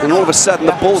 And all of a sudden,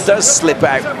 the ball does slip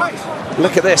out.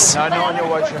 Look at this.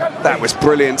 That was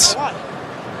brilliant.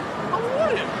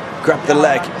 Grab the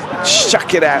leg,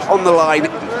 chuck it out on the line.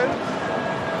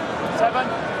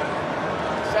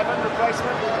 Seven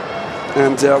replacement.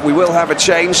 And we will have a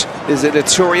change. Is it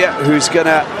Aturia who's going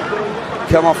to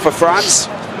come off for France?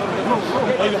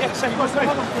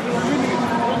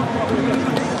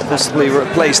 Possibly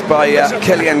replaced by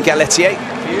Kylian Galetier.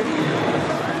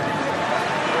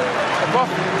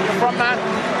 The front man.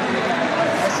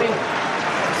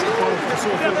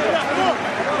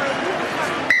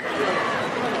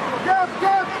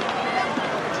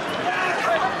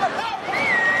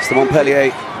 It's the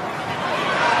Montpellier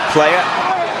player.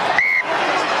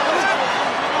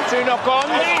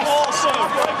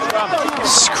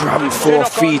 Scrum for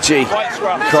Fiji.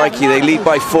 Crikey, they lead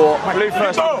by 4.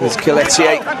 There's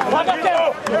Galetier.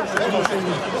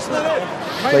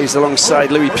 Plays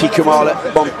alongside Louis Picamal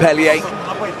at Montpellier.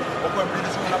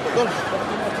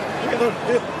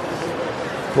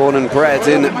 Born and bred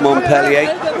in Montpellier.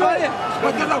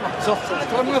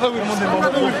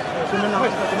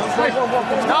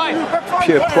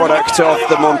 Pure product of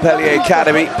the Montpellier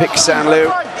Academy, Pic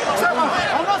Saint-Loup.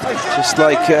 Just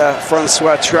like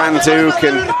Francois Tranduc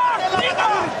and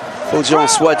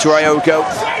Fulgence Ouedraogo,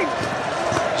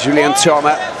 Julien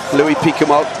Thomas, Louis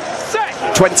Picamal.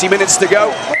 20 minutes to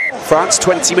go. France,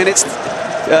 20 minutes,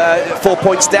 4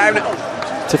 points down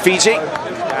to Fiji.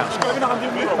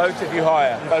 Both of you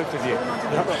higher, both of you.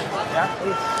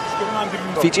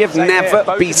 Fiji have never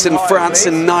beaten France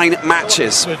in 9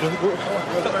 matches.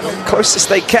 Closest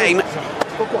they came,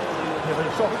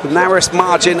 the narrowest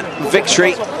margin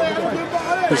victory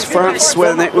was France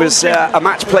when it was a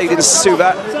match played in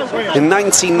Suva in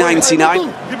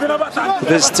 1999. The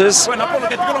visitors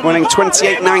winning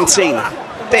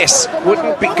 28-19. This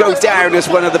wouldn't go down as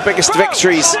one of the biggest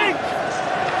victories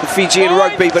for Fijian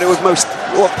rugby, but it would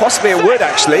possibly it would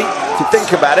actually, if you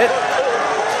think about it.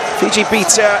 Fiji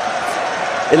beat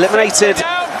eliminated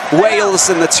Wales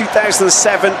in the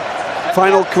 2007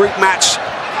 final group match,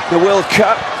 the World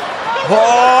Cup.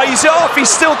 Oh, he's off, he's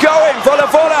still going,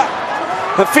 Vola.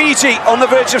 And Fiji on the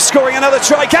verge of scoring another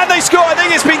try. Can they score? I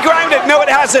think it's been grounded. No, it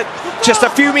hasn't. Just a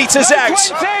few meters out.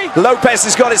 Lopez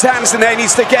has got his hands in there. He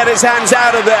needs to get his hands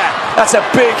out of there. That's a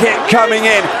big hit coming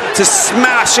in to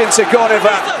smash into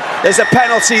Goneva. There's a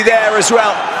penalty there as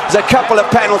well. There's a couple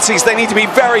of penalties. They need to be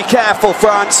very careful,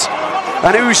 France.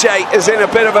 And Uge is in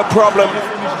a bit of a problem,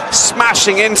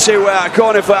 smashing into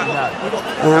Goneva.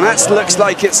 And that looks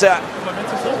like it's a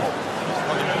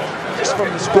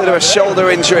bit of a shoulder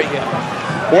injury.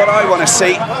 What I want to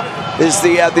see is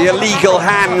the illegal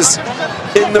hands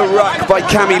in the ruck by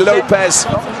Cami Lopez,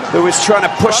 who was trying to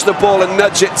push the ball and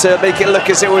nudge it to make it look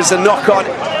as it was a knock-on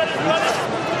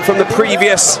from the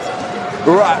previous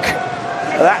ruck.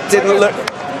 That didn't look,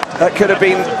 that could have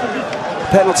been a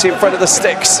penalty in front of the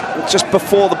sticks just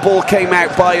before the ball came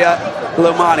out by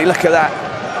Lomani. Look at that.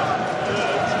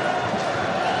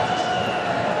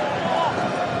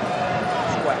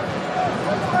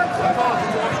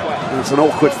 There's an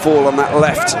awkward fall on that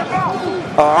left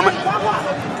arm.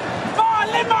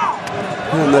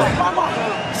 And the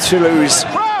Toulouse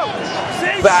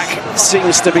back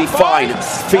seems to be fine.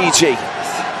 Fiji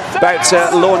about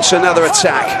to launch another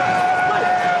attack.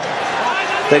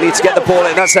 They need to get the ball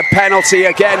in. That's a penalty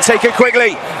again. Take it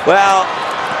quickly. Well,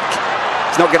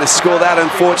 he's not going to score that,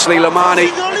 unfortunately,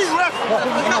 Lomani.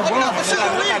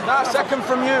 Second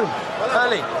from you,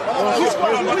 early.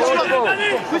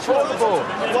 Which the ball?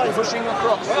 Pushing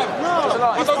across. To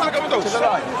the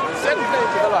line. Send play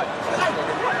to the line.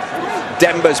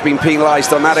 Demba's been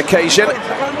penalised on that occasion.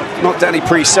 Not Danny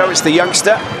Priso, it's the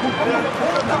youngster.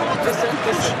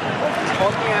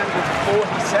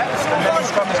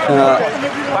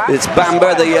 It's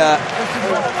Bamba,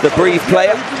 the Brive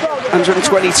player,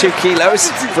 122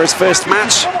 kilos for his first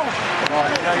match.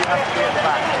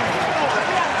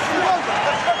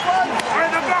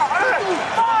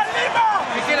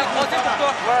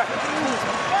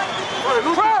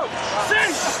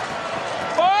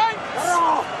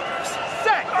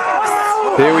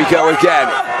 Here we go again.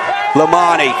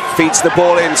 Lomani feeds the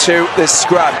ball into this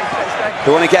scrum.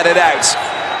 They want to get it out.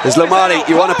 There's Lomani,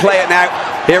 you want to play it now.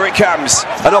 Here it comes,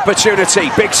 an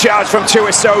opportunity. Big charge from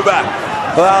Tuisova.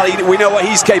 Well, we know what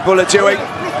he's capable of doing.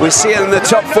 We see it in the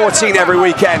top 14 every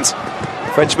weekend.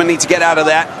 Frenchmen need to get out of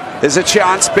that. There's a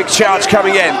chance, big charge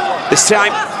coming in. This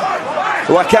time,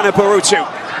 Wakana Barutu.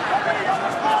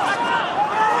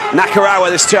 Nakarawa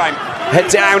this time. Head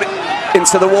down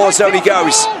into the war zone he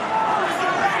goes.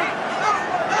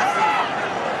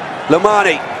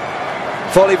 Lomani.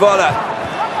 Volley-voller.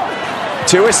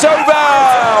 To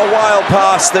Isova. Wild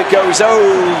pass that goes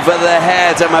over the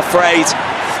head, I'm afraid.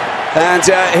 And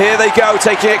here they go,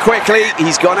 taking it quickly.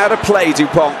 He's gone out of play,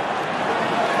 Dupont.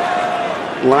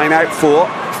 Line out for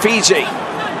Fiji.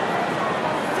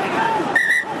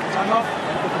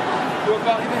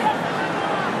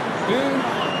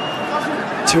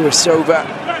 Tuisova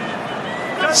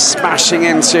smashing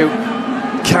into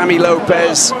Cami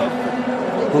Lopez.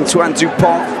 Antoine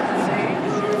Dupont.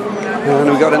 And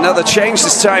we've got another change.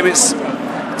 This time it's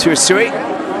Tuisui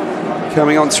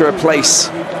coming on to replace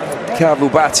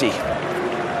Kavubati.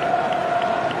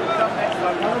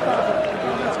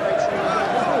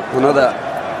 Another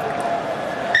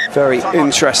very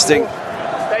interesting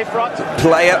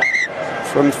player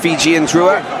from Fiji and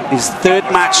Drua. His third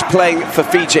match playing for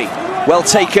Fiji. Well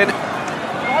taken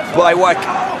by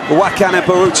Wakana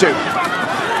Barutu.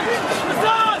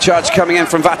 Charge coming in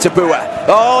from Vatabua.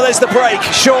 Oh, there's the break,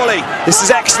 surely. This is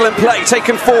excellent play,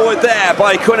 taken forward there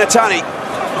by Kunatani.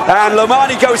 And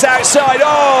Lomani goes outside.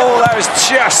 Oh, that was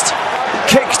just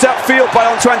kicked upfield by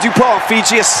Antoine Dupont.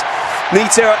 Fijians need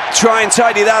to try and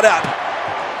tidy that up.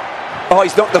 Oh,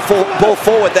 he's knocked the ball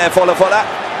forward there, Vola.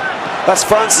 That's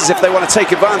France's if they want to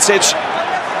take advantage.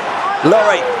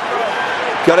 Laurie,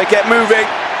 got to get moving.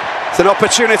 It's an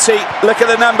opportunity. Look at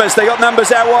the numbers. They got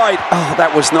numbers out wide. Oh,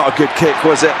 that was not a good kick,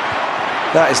 was it?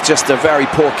 That is just a very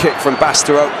poor kick from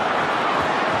Bastero.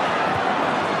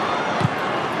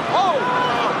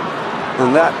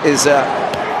 And that is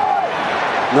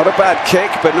not a bad kick,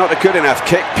 but not a good enough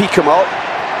kick. Picamol,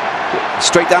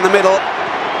 straight down the middle.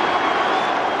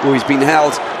 Oh, he's been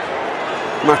held.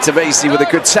 Matavesi with a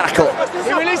good tackle.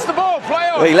 He released the ball, play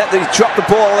on. Well, he drop the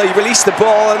ball, he released the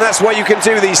ball, and that's what you can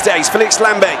do these days. Felix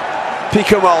Lambe,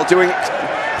 Picamol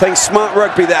playing smart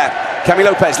rugby there. Cami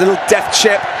Lopez, little deft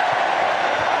chip.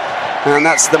 And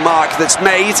that's the mark that's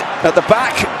made at the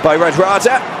back by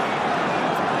Radrada.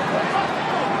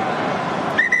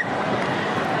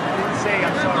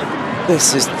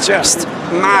 This is just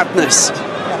madness.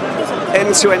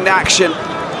 End-to-end action.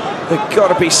 There've got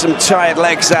to be some tired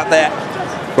legs out there.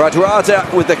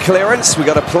 Radrada with the clearance. We've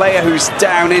got a player who's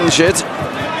down injured.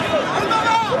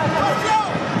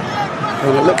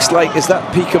 And it looks like, is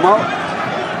that Picamol?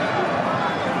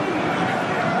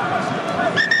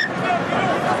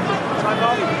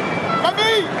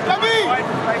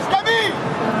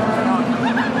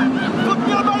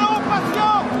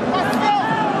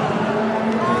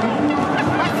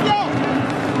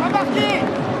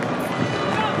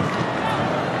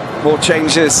 More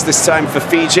changes this time for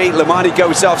Fiji. Lomani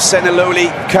goes off,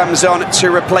 Seneloli comes on to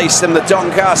replace him, the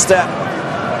Doncaster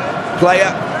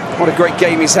player. What a great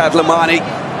game he's had, Lomani.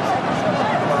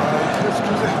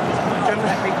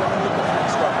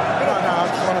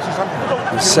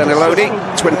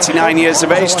 Seneloli, 29 years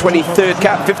of age, 23rd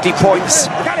cap, 50 points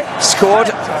scored.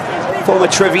 Former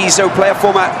Treviso player,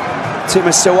 former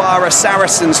Timisoara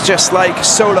Saracens, just like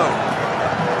Solo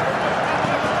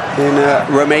in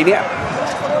Romania.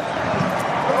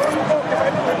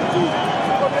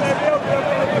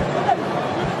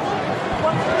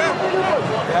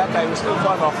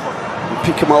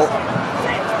 Picamol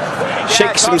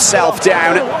shakes himself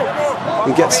down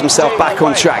and gets himself back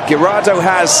on track. Guirado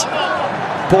has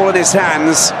ball in his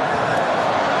hands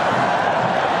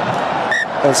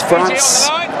as France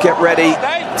get ready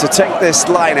to take this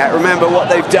line out. Remember what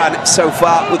they've done so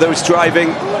far with those driving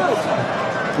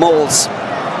mauls.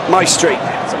 Maestri.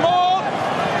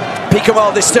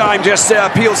 Picamol this time just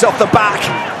peels off the back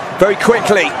very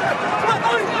quickly.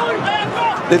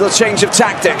 Little change of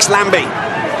tactics, Lambi.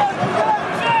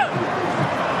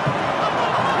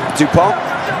 Dupont,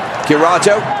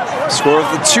 Guirado, score of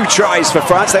the 2 tries for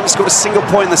France. They haven't scored a single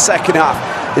point in the second half.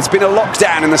 It's been a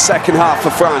lockdown in the second half for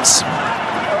France.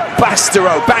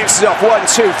 Bastero bounces off 1,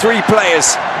 2, 3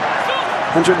 players.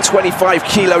 125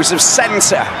 kilos of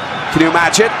centre. Can you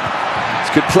imagine? It's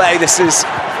a good play. This is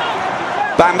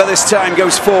Bamba this time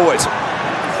goes forward.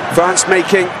 France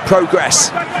making progress.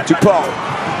 Dupont,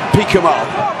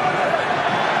 Picamol.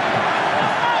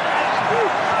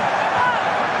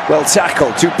 Well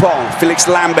tackled, Dupont, Felix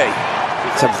Lambe.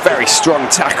 It's a very strong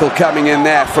tackle coming in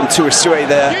there from Tuisui,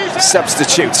 the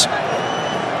substitute.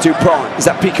 Dupont, is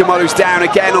that Picamol who's down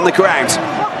again on the ground?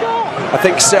 I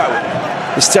think so.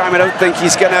 This time I don't think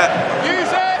he's going to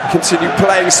continue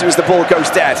playing as soon as the ball goes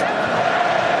dead.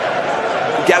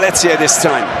 Galicia this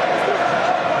time.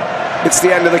 It's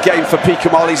the end of the game for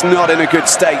Picamol. He's not in a good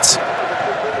state.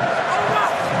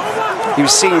 He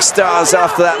was seeing stars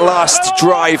after that last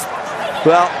drive.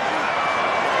 Well,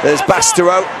 there's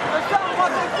Bastero.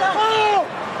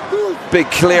 Big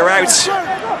clear out.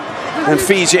 And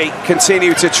Fiji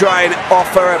continue to try and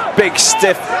offer a big,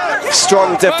 stiff,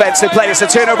 strong defensive play. It's a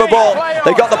turnover ball.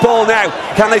 They got the ball now.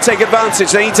 Can they take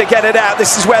advantage? They need to get it out.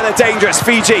 This is where they're dangerous.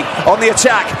 Fiji on the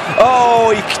attack.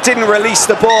 Oh, he didn't release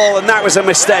the ball, and that was a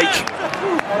mistake.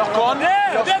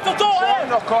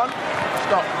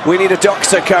 We need a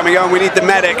doctor coming on. We need the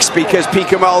medics because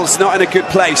Picamol's not in a good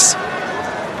place.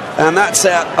 And that's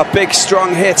a big,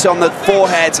 strong hit on the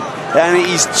forehead. And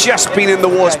he's just been in the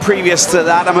wars previous to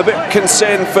that. I'm a bit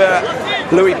concerned for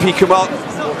Louis Picamol.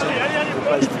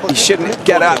 He shouldn't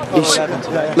get up.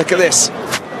 Look at this.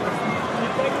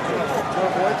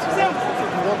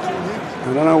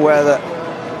 I don't know whether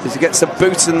he gets a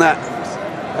boot in that.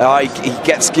 He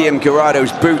gets Guillaume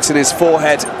Guirado's boot in his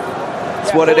forehead.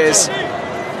 That's what it is.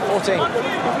 14.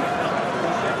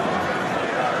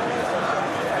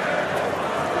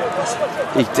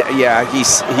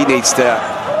 He needs to.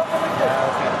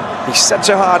 He's such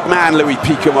a hard man, Louis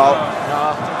Picamol.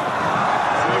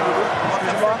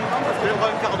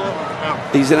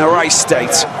 He's in a right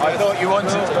state. I thought you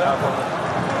wanted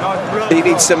to. He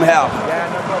needs some help.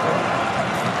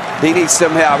 He needs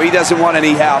some help. He doesn't want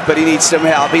any help, but he needs some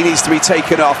help. He needs to be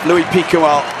taken off. Louis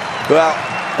Picamol, well,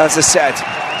 as I said,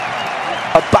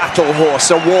 a battle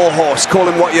horse, a war horse, call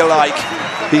him what you like.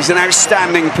 He's an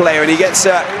outstanding player, and he gets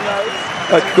a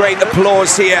great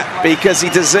applause here because he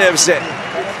deserves it.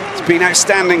 It's been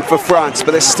outstanding for France,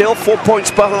 but they're still 4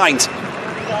 points behind.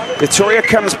 Vittoria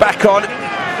comes back on.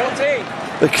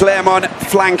 The Clermont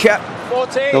flanker.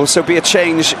 There'll also be a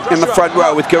change in the front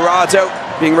row with Guirado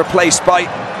being replaced by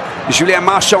Julien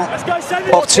Marchand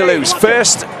of Toulouse.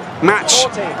 First match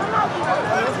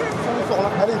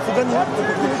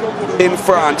in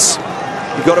France.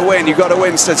 You've got to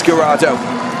win, says Guirado.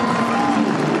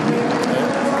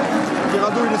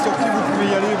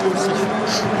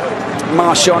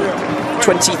 Marchand,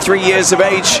 23 years of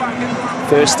age,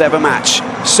 first ever match.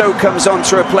 So comes on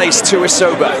to replace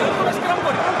Tuisoba.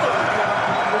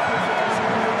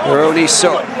 Rony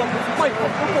So.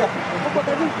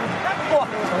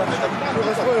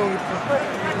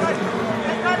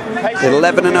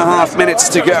 11.5 minutes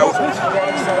to go.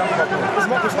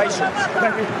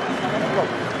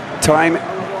 Time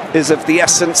is of the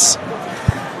essence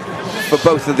for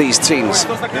both of these teams.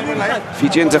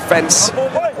 Fijian defence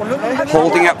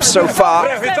holding up so far.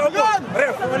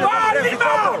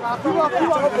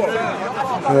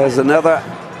 There's another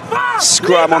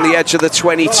scrum on the edge of the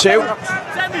 22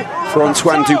 for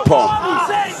Antoine Dupont.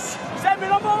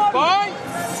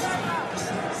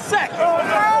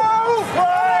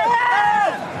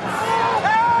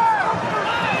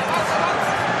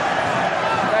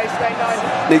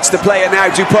 Needs to play it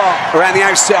now, Dupont around the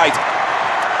outside.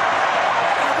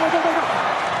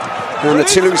 And the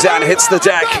Toulousain hits the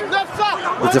deck.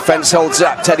 The defence holds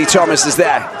up. Teddy Thomas is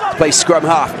there. Plays scrum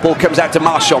half. Ball comes out to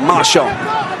Marchand. Marchand.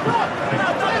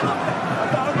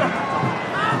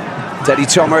 Teddy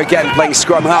Thomas again playing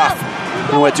scrum half.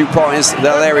 And where Dupont is.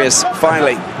 There he is,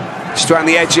 finally. Just around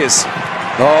the edges.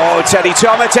 Oh, Teddy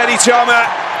Thomas, Teddy Thomas.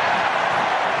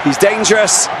 He's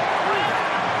dangerous.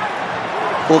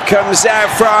 Ball comes out,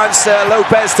 France,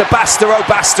 Lopez to Bastero.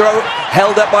 Bastero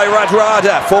held up by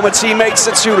Radrada, former teammates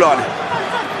at Toulon.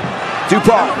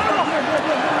 Dupont.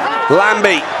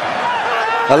 Lambie.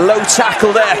 A low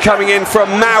tackle there coming in from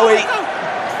Maui.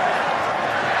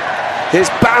 Here's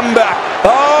Bamba.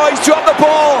 Oh, he's dropped the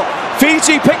ball.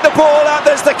 Fiji picked the ball up.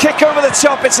 There's the kick over the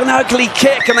top. It's an ugly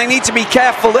kick, and they need to be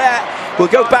careful there. We'll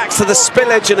go back to the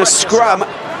spillage and a scrum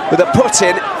with a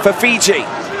put-in for Fiji.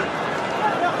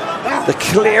 The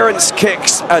clearance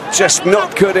kicks are just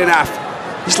not good enough.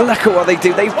 Just look at what they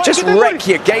do. They just wreck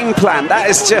your game plan. That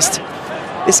is just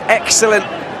this excellent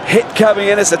hit coming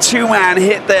in. It's a two-man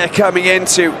hit there coming in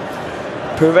to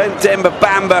prevent Demba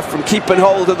Bamba from keeping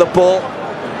hold of the ball.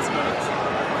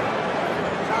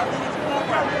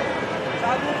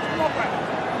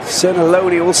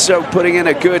 Senaloni also putting in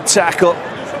a good tackle.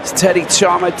 Teddy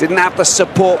Thomas didn't have the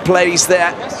support plays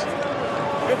there.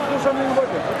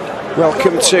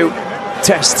 Welcome to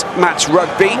Test Match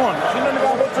Rugby.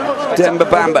 Demba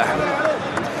Bamba.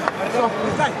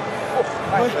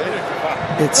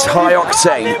 It's high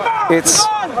octane. It's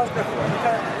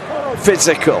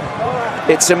physical.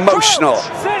 It's emotional.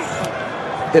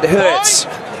 It hurts.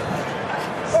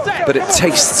 But it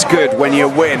tastes good when you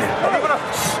win.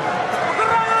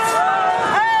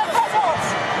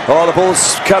 Oh, the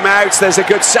ball's come out. There's a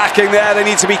good sacking there. They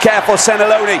need to be careful,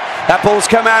 Seneloni. That ball's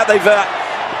come out. They've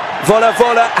Vola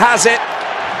has it.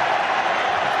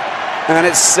 And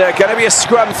it's going to be a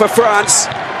scrum for France.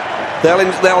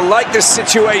 They'll like this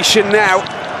situation now.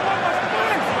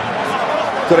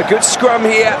 Got a good scrum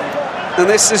here, and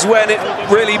this is when it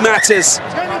really matters.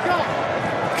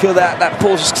 Look at that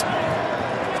ball just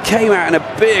came out in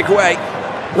a big way.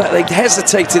 But they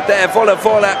hesitated there. Vola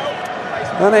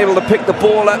unable to pick the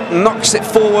ball up, knocks it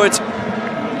forward.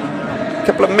 A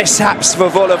couple of mishaps for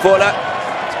Vola.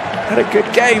 Had a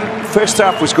good game. First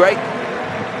half was great.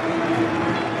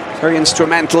 Very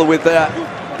instrumental with the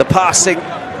passing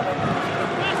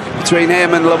between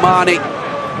him and Lomani.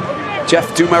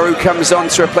 Jeff Dumaru comes on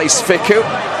to replace Fiku.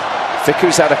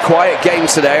 Fiku's had a quiet game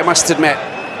today, I must admit,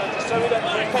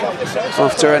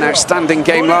 after an outstanding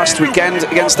game last weekend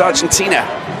against Argentina.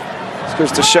 This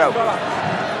goes to show.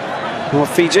 Well,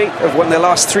 Fiji have won their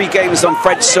last 3 games on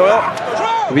French soil.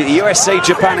 It'll be the USA,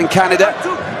 Japan and Canada.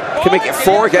 Can make it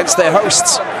 4 against their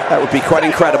hosts. That would be quite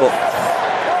incredible.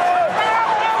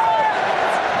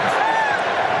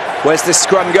 Where's this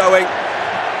scrum going?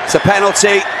 It's a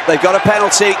penalty. They've got a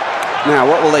penalty. Now,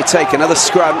 what will they take? Another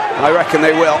scrum? I reckon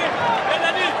they will.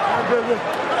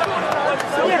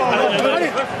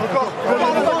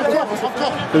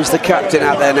 Who's the captain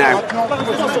out there now?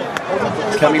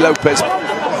 Cami Lopez,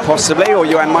 possibly, or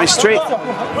Yohan Maestri.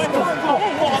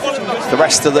 The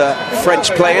rest of the French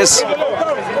players.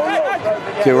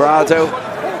 Girardo,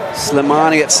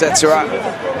 Slimani, etc.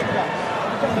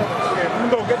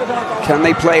 Can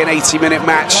they play an 80-minute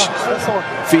match,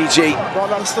 Fiji,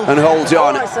 and hold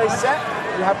on? You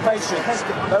have patience.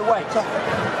 No, wait.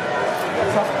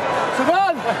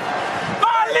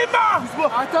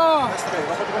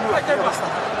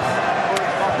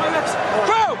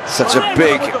 Such a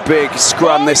big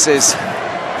scrum this is.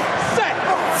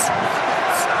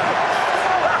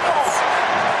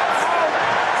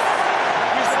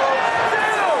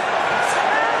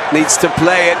 Needs to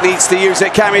play it, needs to use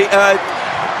it.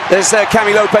 There's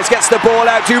Cami Lopez, gets the ball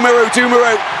out. Dumaru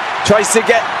tries to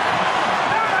get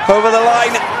over the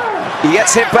line. He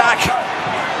gets hit back.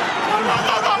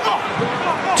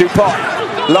 Dupont,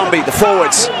 Lambi, the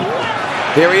forwards.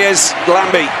 Here he is,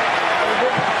 Lambi.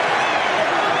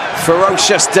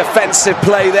 Ferocious defensive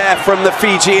play there from the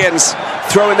Fijians,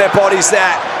 throwing their bodies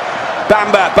there.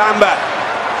 Bamba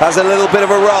has a little bit of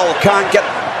a roll, can't get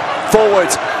forward.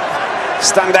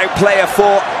 Standout player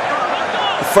for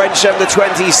the French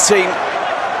under-20s team.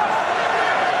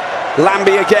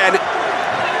 Lambi again,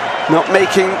 not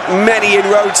making many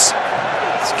inroads.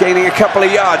 It's gaining a couple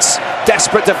of yards.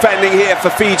 Desperate defending here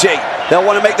for Fiji. They'll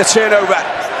want to make the turnover.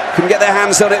 Couldn't get their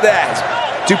hands on it there.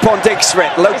 Dupont digs for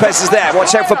it. Lopez is there.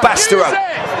 Watch out for Bastero.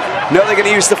 No, they're going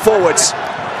to use the forwards.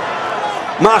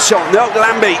 Marchand, no,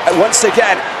 Lambi once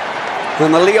again.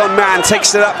 And the Lyon man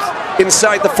takes it up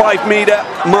inside the 5-meter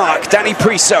mark. Danny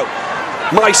Priso,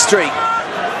 Maestri.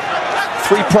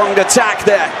 3-pronged attack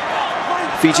there.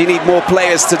 Fiji need more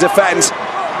players to defend.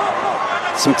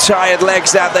 Some tired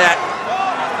legs out there.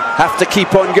 Have to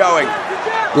keep on going.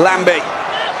 Lambi.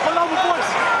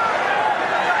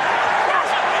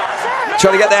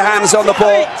 Trying to get their hands on the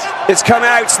ball. It's come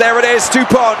out. There it is.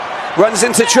 Dupont runs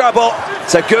into trouble.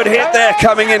 It's a good hit there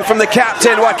coming in from the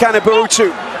captain, Wakana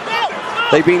Barutu.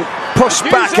 They've been pushed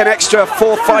back an extra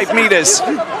 4-5 meters.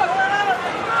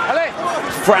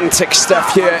 Frantic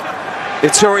stuff here.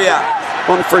 Ituria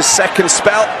on for his second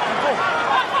spell.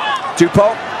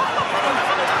 Dupont.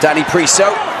 Danny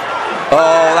Priso.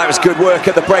 Oh, that was good work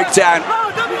at the breakdown.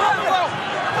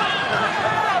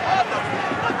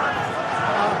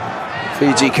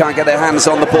 Fiji can't get their hands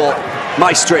on the ball.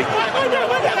 Maestri.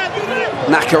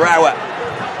 Nakarawa.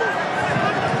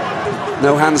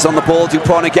 No hands on the ball.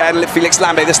 Dupont again. Felix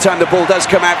Lambi. This time the ball does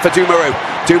come out for Dumaru.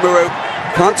 Dumaru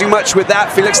can't do much with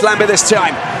that. Felix Lambi this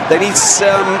time. They need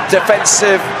some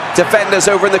defensive defenders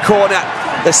over in the corner.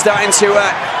 They're starting to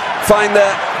find the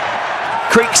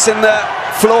creaks in the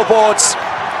floorboards.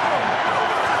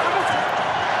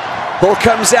 Ball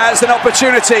comes out as an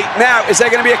opportunity. Now, is there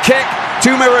going to be a kick?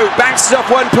 Dumaru bounces off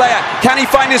one player. Can he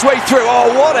find his way through?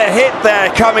 Oh, what a hit there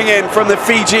coming in from the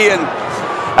Fijian.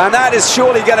 And that is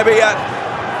surely going to be a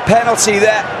penalty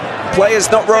there. Players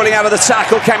not rolling out of the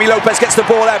tackle. Cami Lopez gets the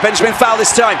ball out. Benjamin Fowl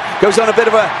this time. Goes on a bit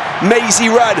of a mazy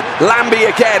run. Lambi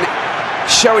again,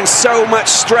 showing so much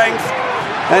strength.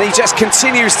 And he just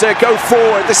continues to go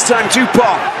forward. This time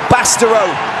Dupont. Bastero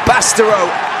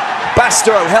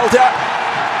held up.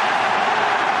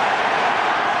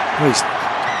 Oh, he's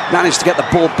managed to get the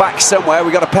ball back somewhere.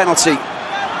 We got a penalty.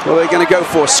 What are they going to go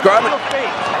for? Scrum?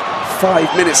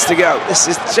 5 minutes to go. This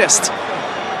is just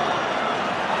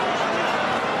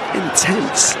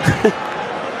intense.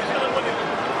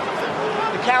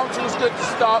 The counter was good to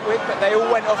start with, but they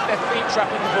all went off their feet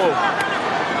trapping the ball.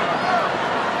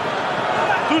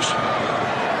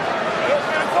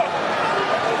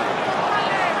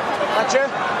 Gotcha.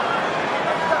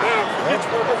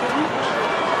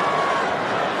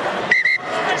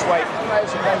 Just wait.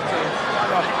 Players from both teams.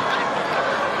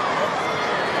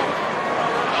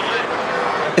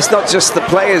 It's not just the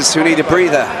players who need a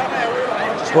breather.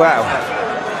 Wow.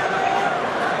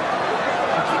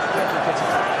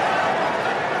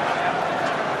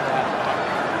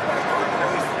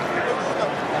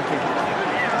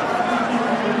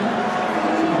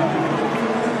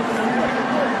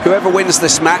 Whoever wins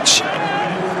this match,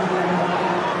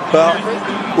 well,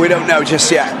 we don't know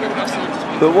just yet.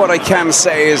 But what I can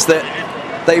say is that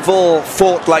they've all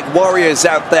fought like warriors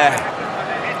out there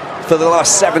for the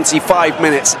last 75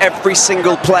 minutes, every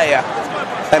single player.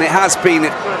 And it has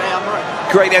been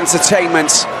great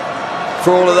entertainment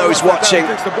for all of those watching.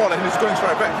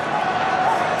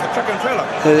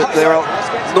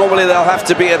 Normally they'll have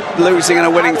to be a losing and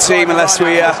a winning team unless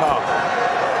we,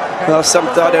 well,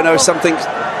 I don't know, something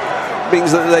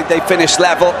means that they finish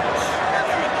level,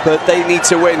 but they need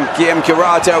to win. Guillaume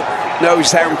Guirado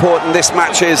knows how important this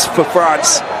match is for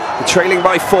France. They're trailing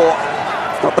by 4,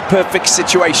 not the perfect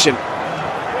situation.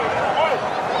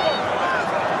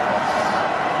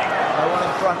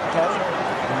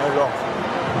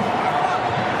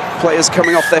 Players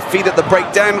coming off their feet at the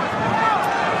breakdown.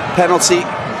 Penalty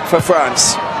for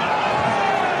France.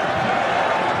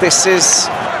 This is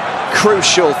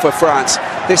crucial for France.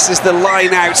 This is the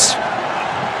line out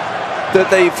that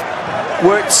they've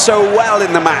worked so well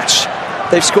in the match.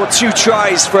 They've scored 2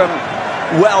 tries from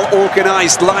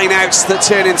well-organised line-outs that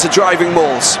turn into driving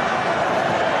mauls.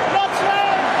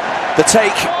 The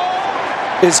take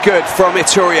is good from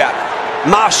Ituria.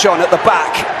 Marchand at the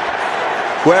back,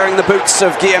 wearing the boots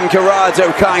of Guillaume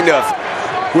Guirado, kind of.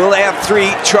 Will they have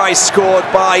 3 tries scored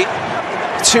by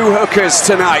 2 hookers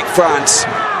tonight, France?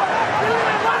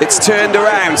 It's turned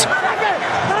around.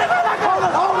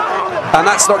 And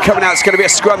that's not coming out. It's going to be a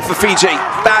scrum for Fiji.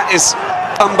 That is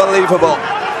unbelievable.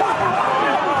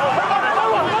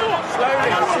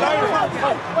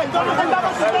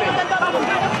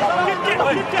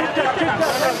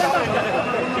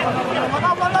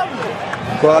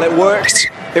 Well, it worked.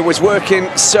 It was working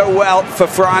so well for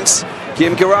France.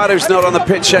 Guillaume Guirado's not on the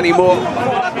pitch anymore.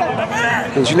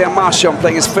 And Julien Marchand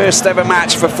playing his first ever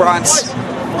match for France.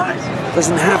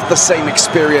 Doesn't have the same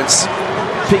experience.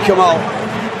 Picamal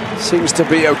seems to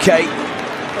be okay.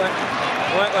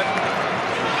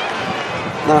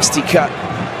 Nasty cut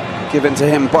given to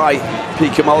him by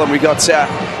Picamal, and we got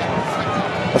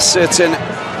a certain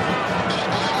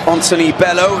Anthony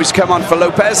Bello who's come on for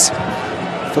Lopez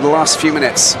for the last few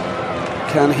minutes.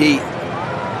 Can he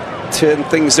turn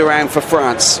things around for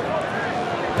France?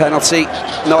 Penalty,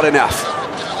 not enough.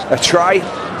 A try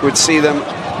would see them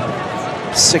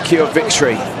secure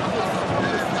victory.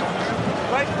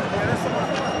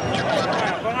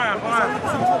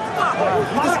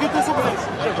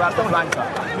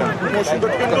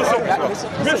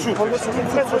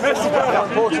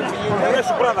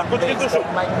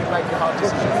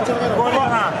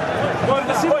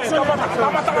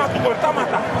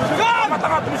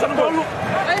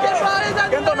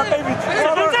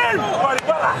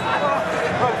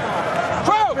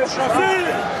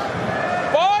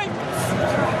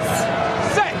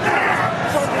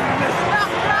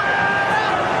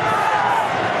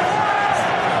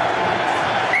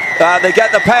 They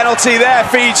get the penalty there,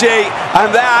 Fiji,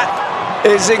 and that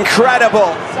is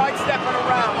incredible.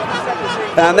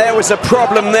 And there was a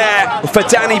problem there for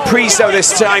Danny Priso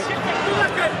this time.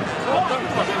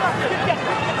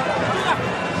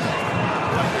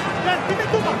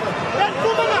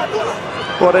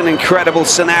 What an incredible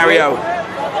scenario.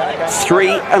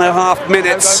 3.5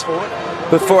 minutes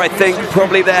before, I think,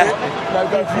 probably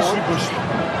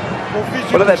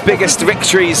one of their biggest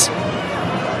victories.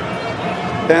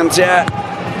 And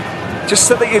just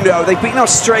so that you know, they've beaten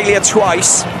Australia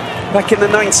twice, back in the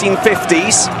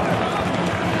 1950s,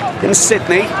 in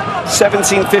Sydney,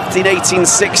 1750 and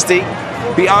 1860.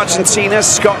 Beat Argentina,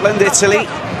 Scotland, Italy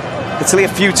a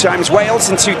few times, Wales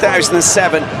in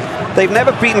 2007. They've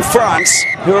never beaten France,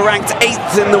 who are ranked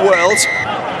 8th in the world,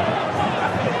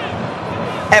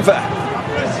 ever.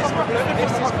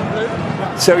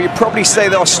 So you'd probably say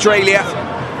that Australia,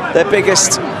 their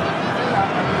biggest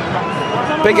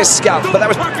scalp, but that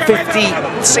was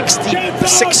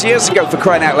 66 years ago, for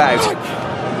crying out loud.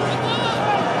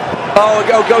 Oh, it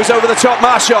goes over the top,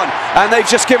 Marchand, and they've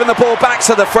just given the ball back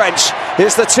to the French.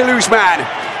 Here's the Toulouse man,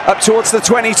 up towards the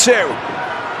 22.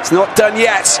 It's not done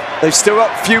yet. They've still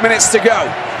got a few minutes to go.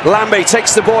 Lambe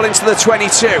takes the ball into the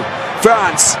 22.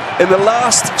 France in the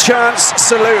last chance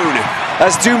saloon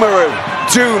as Doumarou,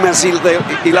 Doom as he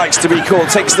likes to be called,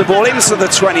 takes the ball into the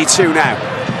 22 now.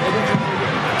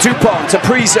 Dupont to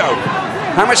Priso.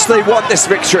 How much do they want this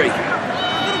victory?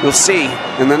 We'll see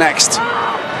in the next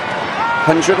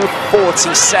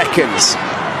 140 seconds.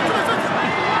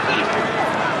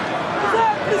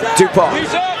 Dupont.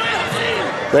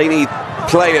 They need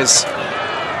players.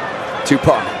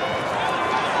 Dupont.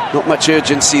 Not much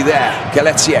urgency there.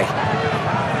 Galetier.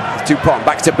 Dupont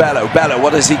back to Bello. Bello,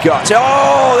 what has he got?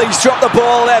 Oh, he's dropped the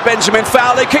ball there. Benjamin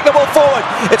foul. They kick the ball forward.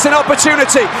 It's an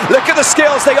opportunity. Look at the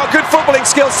skills. They got good footballing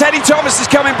skills. Teddy Thomas is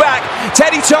coming back.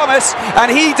 Teddy Thomas,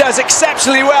 and he does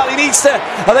exceptionally well. He needs to.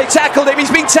 Oh, they tackled him.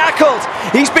 He's been tackled.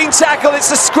 He's been tackled.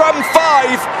 It's a scrum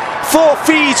 5 for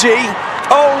Fiji.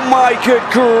 Oh my good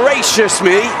gracious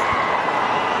me.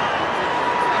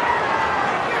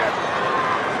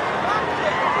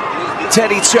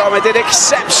 Teddy Thomas did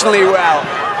exceptionally well.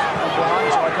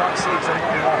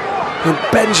 And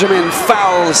Benjamin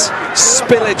fouls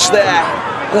spillage there.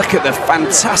 Look at the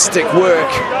fantastic work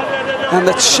and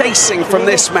the chasing from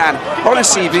this man.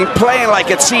 Honestly, he's been playing like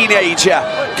a teenager.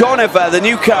 Gonover, the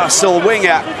Newcastle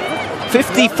winger,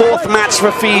 54th match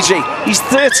for Fiji. He's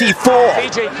 34.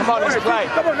 Fiji, come on, let's play.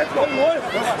 Come on, let's go.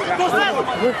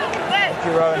 Thank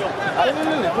you, Rowan.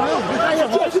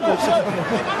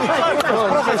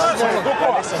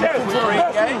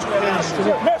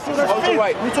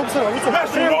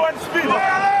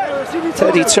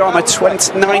 Teddy Thomas,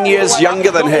 29 years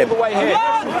younger than him.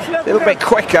 A little bit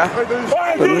quicker,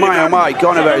 but my oh my,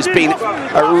 Gonover has been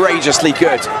outrageously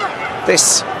good.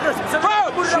 This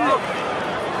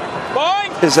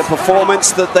is a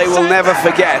performance that they will never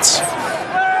forget.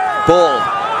 Ball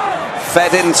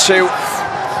fed into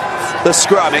the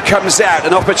scrum. It comes out,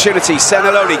 an opportunity.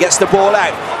 Seneloni gets the ball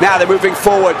out. Now they're moving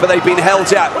forward, but they've been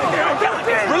held up.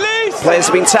 Players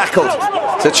have been tackled.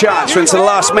 It's a chance into the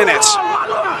last minute.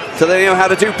 So they know how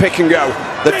to do pick and go,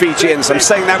 the Fijians. I'm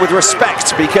saying that with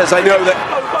respect because I know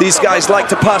that these guys like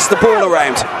to pass the ball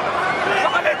around.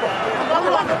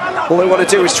 All they want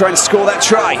to do is try and score that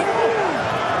try.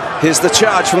 Here's the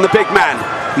charge from the big man.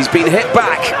 He's been hit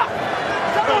back.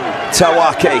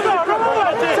 Tawake.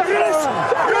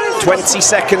 20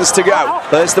 seconds to go.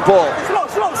 There's the ball.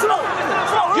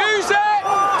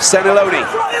 Seneloni.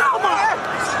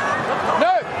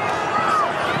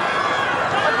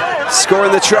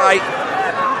 Scoring the try.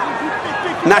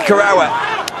 Nakarawa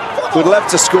would love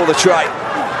to score the try.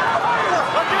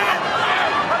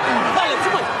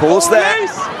 Ball's there.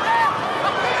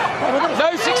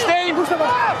 No 16.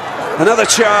 Another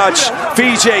charge.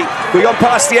 Fiji. We've gone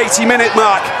past the 80-minute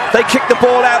mark. They kick the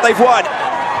ball out. They've won.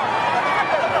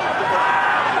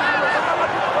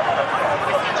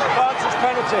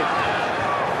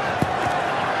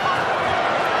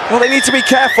 Well, they need to be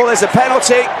careful. There's a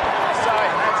penalty.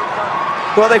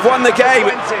 Well, they've won the game.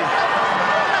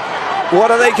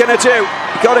 What are they going to do?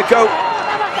 You've got to go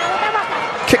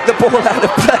kick the ball out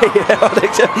of play.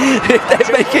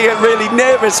 They're making it really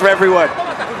nervous for everyone.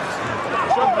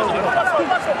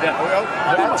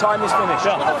 That time is finished.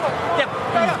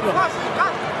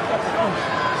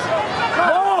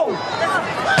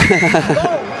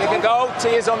 Kick a goal,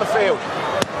 tears on the field.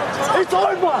 It's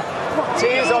over!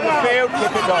 Tears on the field,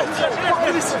 kick a goal.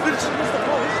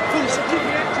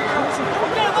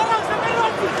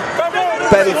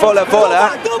 Ben Vola.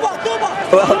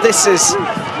 Well, this is...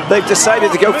 They've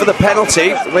decided to go for the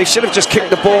penalty. They should have just kicked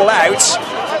the ball out.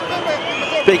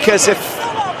 Because if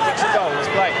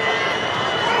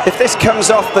this comes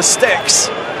off the sticks,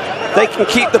 they can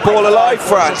keep the ball alive,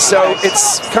 France. So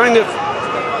it's kind of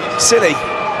silly.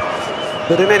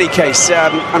 But in any case,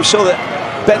 I'm sure that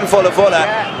Ben Vola,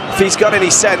 if he's got any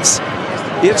sense,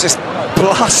 he'll just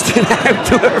blast it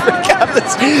out,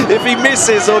 regardless if he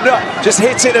misses or not. Just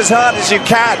hit it as hard as you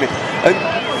can and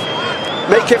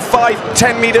make it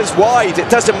 5-10 meters wide. It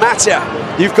doesn't matter.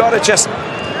 You've got to just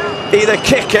either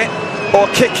kick it or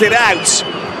kick it out.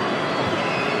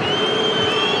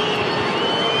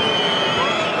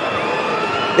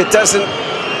 It doesn't...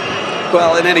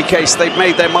 Well, in any case, they've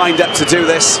made their mind up to do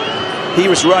this. He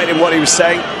was right in what he was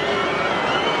saying.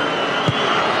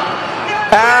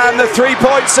 And the 3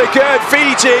 points are good.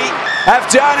 Fiji have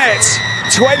done it.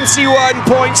 21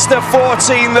 points to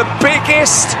 14. The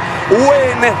biggest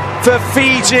win for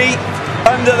Fiji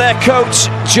under their coach,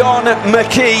 John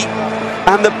McKee.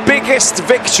 And the biggest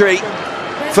victory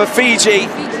for Fiji,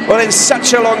 well, in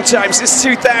such a long time, since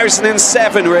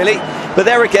 2007, really. But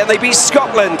there again, they beat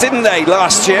Scotland, didn't they,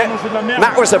 last year? And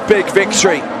that was a big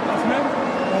victory.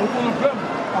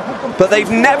 but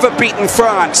they've never beaten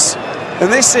France.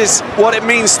 And this is what it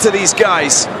means to these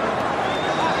guys.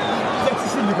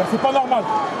 C'est pas normal.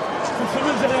 Cette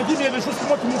semaine, j'ai rien dit, mais il y a des choses pour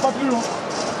moi qui m'ont pas plu.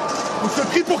 On s'est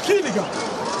pris pour qui, les gars?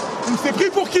 On s'est pris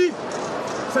pour qui?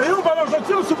 Ça y est, on va à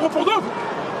l'Argentine, on se prend pour d'autres.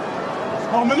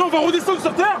 Alors maintenant, on va redescendre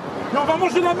sur terre et on va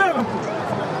manger la mer un peu.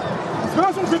 Parce que là,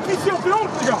 on fait pisser, on fait honte,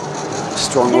 les gars.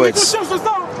 Strong words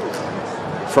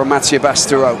from Mathieu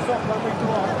Bastareaud.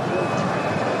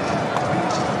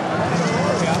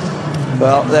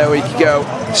 Well, there we go.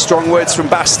 Strong words from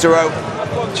Bastareaud.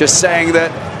 Just saying that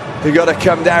we've got to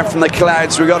come down from the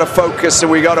clouds, we've got to focus,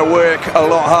 and we've got to work a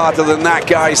lot harder than that,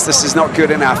 guys. This is not good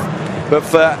enough. But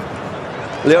for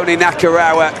Leone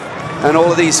Nakarawa and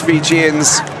all of these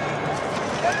Fijians,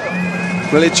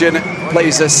 religion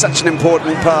plays such an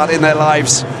important part in their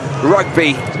lives.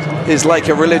 Rugby is like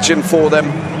a religion for them,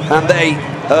 and they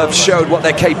have showed what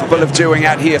they're capable of doing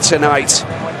out here tonight.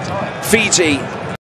 Fiji